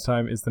Race Against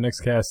Time is the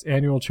Nextcast's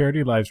annual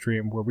charity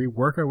livestream where we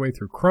work our way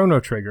through Chrono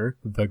Trigger,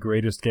 the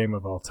greatest game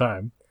of all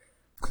time,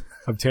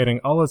 obtaining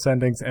all its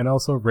endings and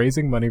also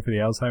raising money for the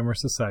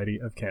Alzheimer's Society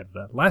of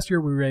Canada. Last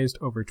year we raised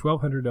over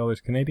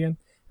 $1,200 Canadian, and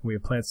we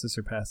have plans to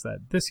surpass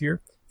that this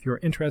year. If you're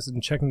interested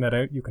in checking that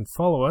out, you can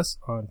follow us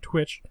on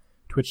Twitch,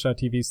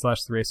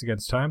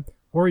 twitch.tv/theraceagainsttime,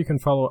 or you can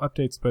follow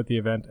updates about the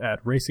event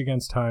at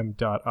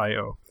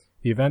raceagainsttime.io.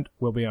 The event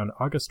will be on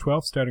August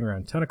 12th, starting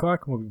around 10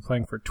 o'clock, and we'll be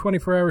playing for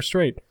 24 hours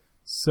straight.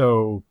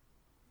 So,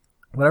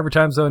 whatever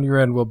time zone you're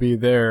in, we'll be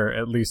there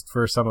at least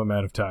for some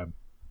amount of time.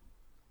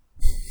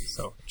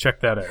 So,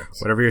 check that out.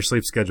 Whatever your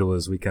sleep schedule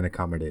is, we can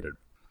accommodate it.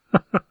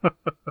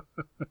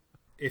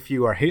 If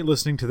you are hate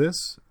listening to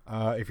this,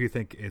 if you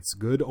think it's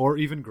good or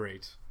even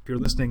great, if you're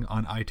listening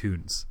on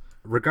iTunes,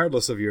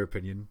 regardless of your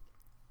opinion,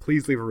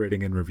 please leave a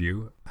rating and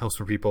review. Helps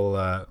for people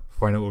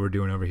find out what we're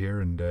doing over here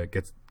and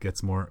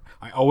gets more.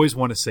 I always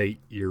want to say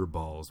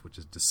earballs, which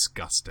is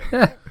disgusting.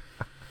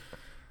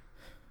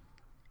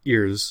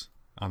 Ears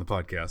on the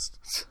podcast.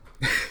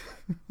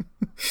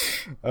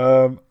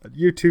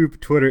 YouTube,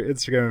 Twitter,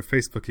 Instagram, and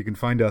Facebook. You can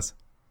find us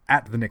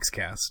at the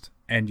Nixcast,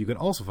 and you can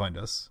also find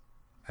us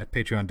at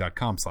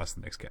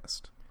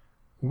patreon.com/thenixcast.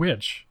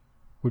 Which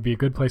would be a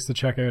good place to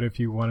check out if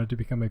you wanted to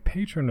become a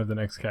patron of the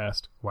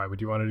Nextcast. Why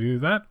would you want to do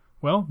that?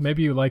 Well,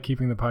 maybe you like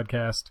keeping the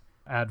podcast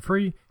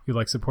ad-free, you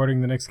like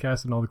supporting the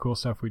Nextcast and all the cool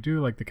stuff we do,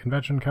 like the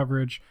convention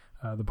coverage,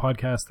 the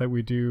podcast that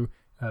we do,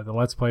 the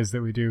Let's Plays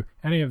that we do,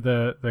 any of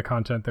the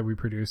content that we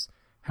produce,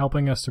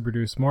 helping us to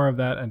produce more of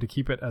that and to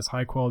keep it as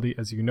high quality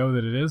as you know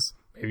that it is,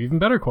 maybe even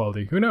better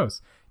quality, who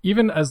knows.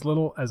 Even as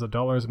little as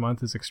 $1 a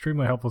month is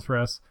extremely helpful for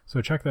us,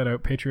 so check that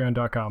out,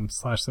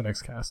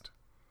 patreon.com/thenextcast.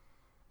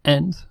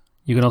 And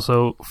you can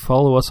also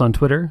follow us on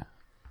Twitter,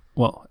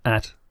 well,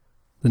 at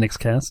the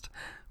Nixcast.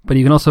 But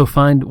you can also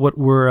find what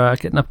we're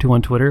getting up to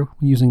on Twitter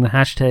using the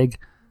hashtag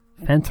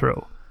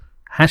Fanthrow.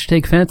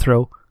 Hashtag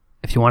Fanthrow.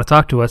 If you want to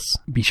talk to us,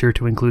 be sure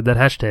to include that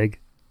hashtag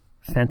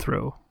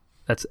Fanthrow.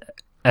 That's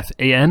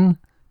FANTHRO.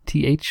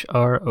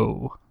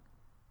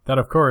 That,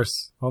 of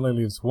course, only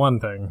leaves one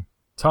thing.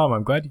 Tom,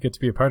 I'm glad you get to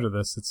be a part of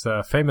this. It's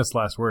famous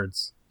last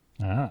words.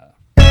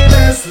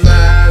 Famous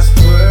last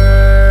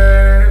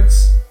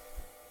words.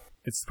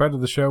 It's the part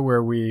of the show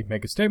where we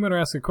make a statement or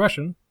ask a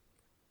question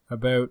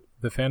about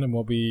the fandom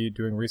we'll be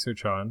doing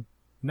research on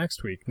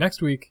next week.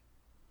 Next week,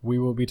 we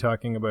will be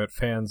talking about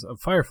fans of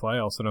Firefly,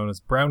 also known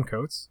as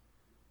browncoats.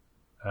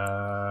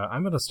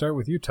 I'm going to start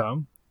with you,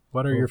 Tom.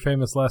 What are your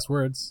famous last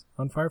words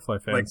on Firefly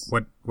fans?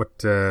 Like,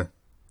 what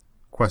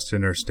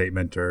question or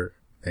statement or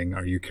thing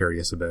are you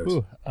curious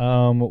about?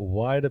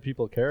 Why do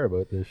people care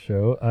about this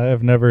show? I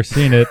have never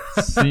seen it.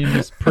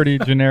 Seems pretty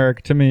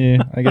generic to me.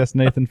 I guess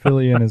Nathan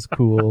Fillion is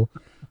cool,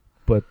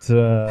 but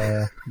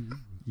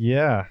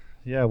yeah.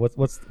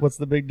 What's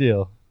the big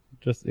deal?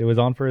 Just it was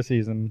on for a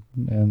season,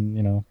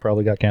 and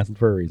probably got canceled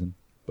for a reason.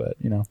 But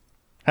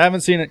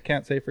haven't seen it.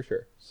 Can't say for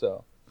sure.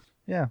 So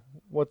yeah,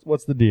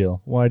 what's the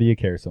deal? Why do you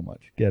care so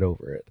much? Get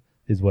over it.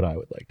 Is what I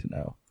would like to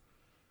know.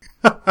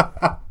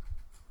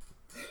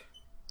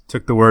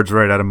 Took the words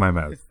right out of my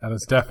mouth. That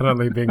is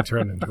definitely being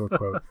turned into a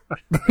quote.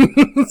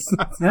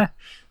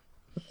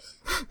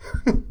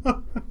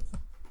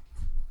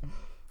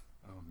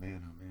 Oh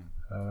man.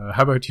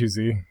 How about you,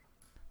 Z?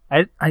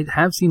 I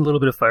have seen a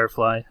little bit of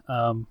Firefly.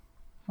 I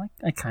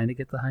kind of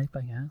get the hype,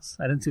 I guess.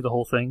 I didn't see the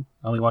whole thing.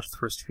 I only watched the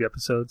first few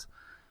episodes.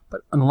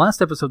 But on the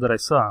last episode that I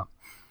saw,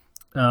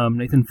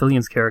 Nathan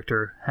Fillion's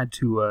character had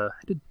to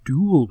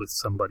duel with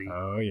somebody.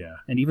 Oh, yeah.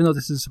 And even though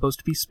this is supposed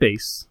to be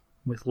space,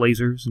 with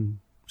lasers and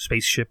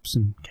spaceships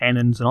and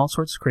cannons and all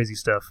sorts of crazy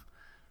stuff,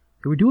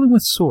 they were dueling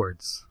with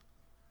swords.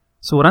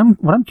 So what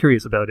I'm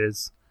curious about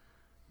is,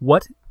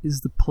 what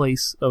is the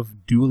place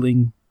of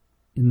dueling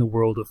in the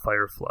world of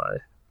Firefly?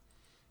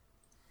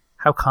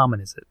 How common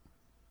is it?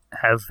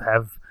 Have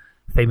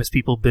famous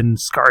people been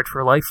scarred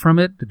for life from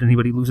it? Did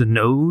anybody lose a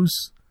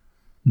nose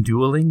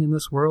dueling in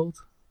this world?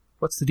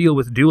 What's the deal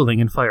with dueling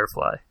in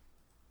Firefly?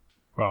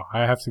 Well,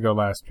 I have to go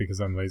last because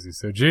I'm lazy,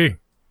 so G.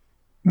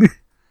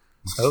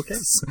 Okay.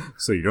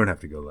 So you don't have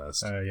to go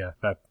last. Yeah,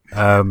 that.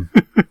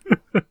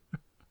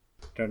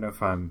 Don't know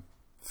if I'm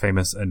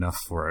famous enough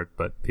for it,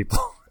 but people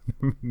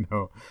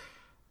know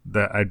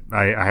that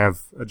I have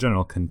a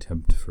general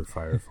contempt for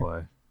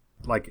Firefly.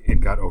 Like, it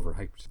got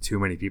overhyped. Too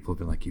many people have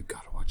been like, you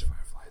gotta watch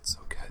Firefly, it's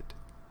so good.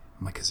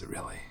 I'm like, is it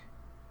really?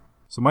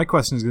 So my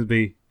question is going to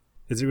be,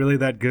 is it really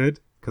that good?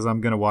 Because I'm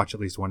going to watch at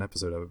least one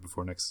episode of it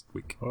before next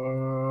week.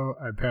 Oh,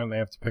 I apparently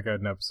have to pick out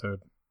an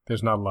episode.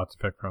 There's not a lot to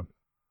pick from.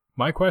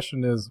 My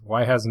question is,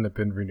 why hasn't it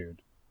been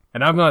renewed?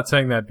 And I'm not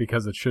saying that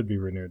because it should be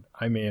renewed.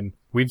 I mean,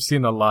 we've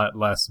seen a lot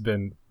less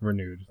been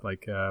renewed.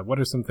 Like, what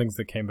are some things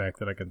that came back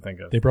that I can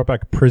think of? They brought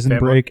back Prison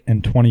Break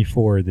and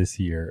 24 this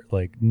year.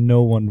 Like,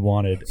 no one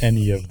wanted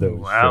any of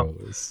those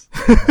shows.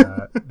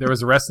 There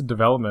was Arrested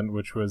Development,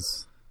 which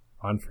was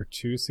on for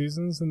 2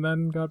 seasons and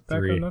then got back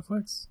 3. on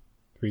Netflix.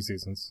 3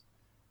 seasons.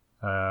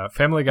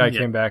 Family Guy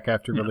came back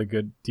after really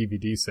good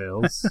DVD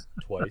sales.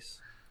 Twice.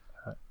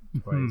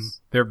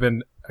 There have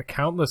been a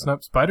countless...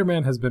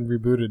 Spider-Man has been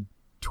rebooted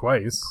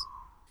twice.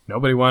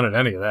 Nobody wanted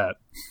any of that.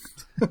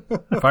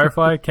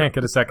 Firefly can't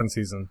get a 2nd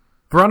season.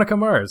 Veronica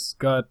Mars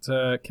got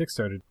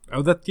kickstarted.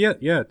 Oh, it did.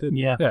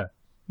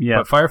 Yeah.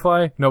 But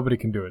Firefly, nobody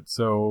can do it.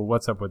 So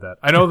what's up with that?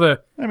 I know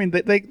I mean,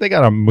 they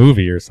got a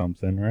movie or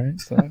something, right?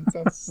 So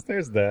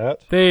there's that.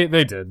 They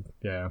did,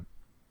 yeah.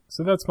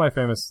 So that's my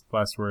famous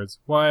last words.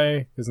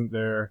 Why isn't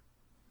there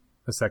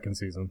a 2nd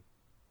season?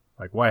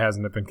 Like, why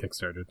hasn't it been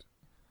kickstarted?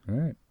 All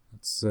right.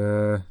 It's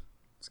going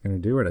to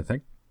do it, I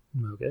think.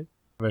 Okay.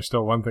 There's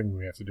still one thing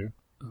we have to do.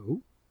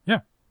 Oh? Yeah.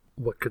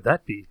 What could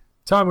that be?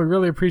 Tom, we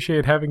really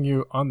appreciate having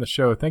you on the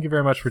show. Thank you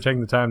very much for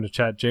taking the time to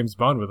chat James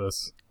Bond with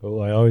us. Oh,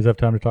 I always have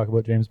time to talk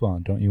about James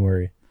Bond. Don't you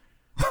worry.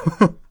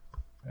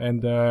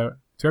 And to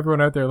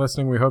everyone out there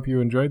listening, we hope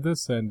you enjoyed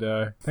this. And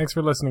thanks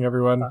for listening,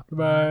 everyone.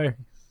 Goodbye.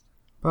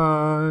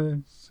 Bye.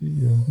 See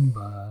ya.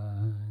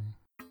 Bye.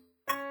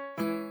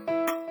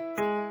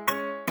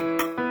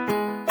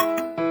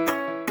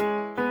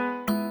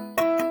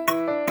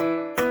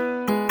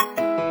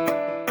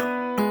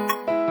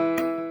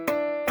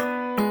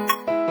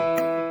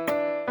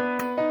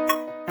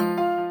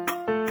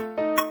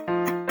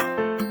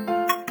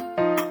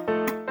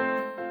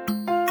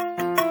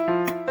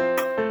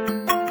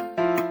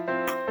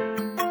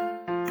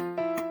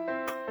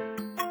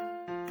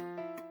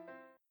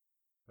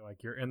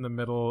 You're in the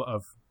middle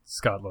of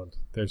Scotland.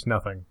 There's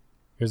nothing.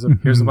 Here's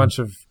a bunch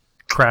of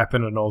crap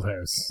in an old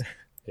house.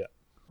 Yeah.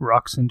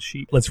 Rocks and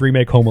sheep. Let's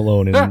remake Home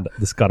Alone in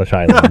the Scottish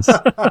Highlands.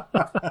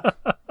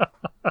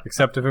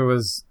 Except if it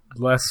was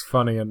less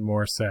funny and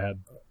more sad.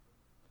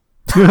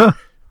 I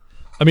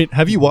mean,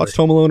 have you watched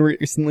Home Alone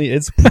recently?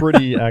 It's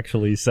pretty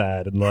actually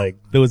sad, and like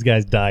those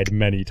guys died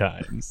many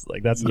times.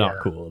 Like that's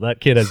not cool.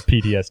 That kid has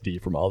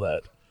PTSD from all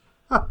that.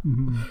 Oh,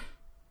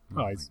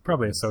 he's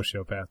probably a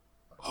sociopath.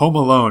 Home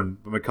Alone,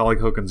 but Macaulay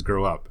Culkin's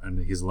grow up,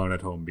 and he's alone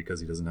at home because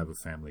he doesn't have a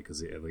family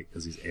because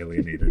he's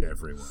alienated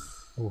everyone.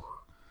 Oh,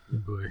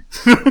 boy.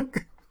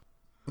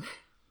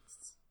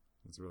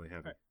 It's really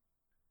heavy.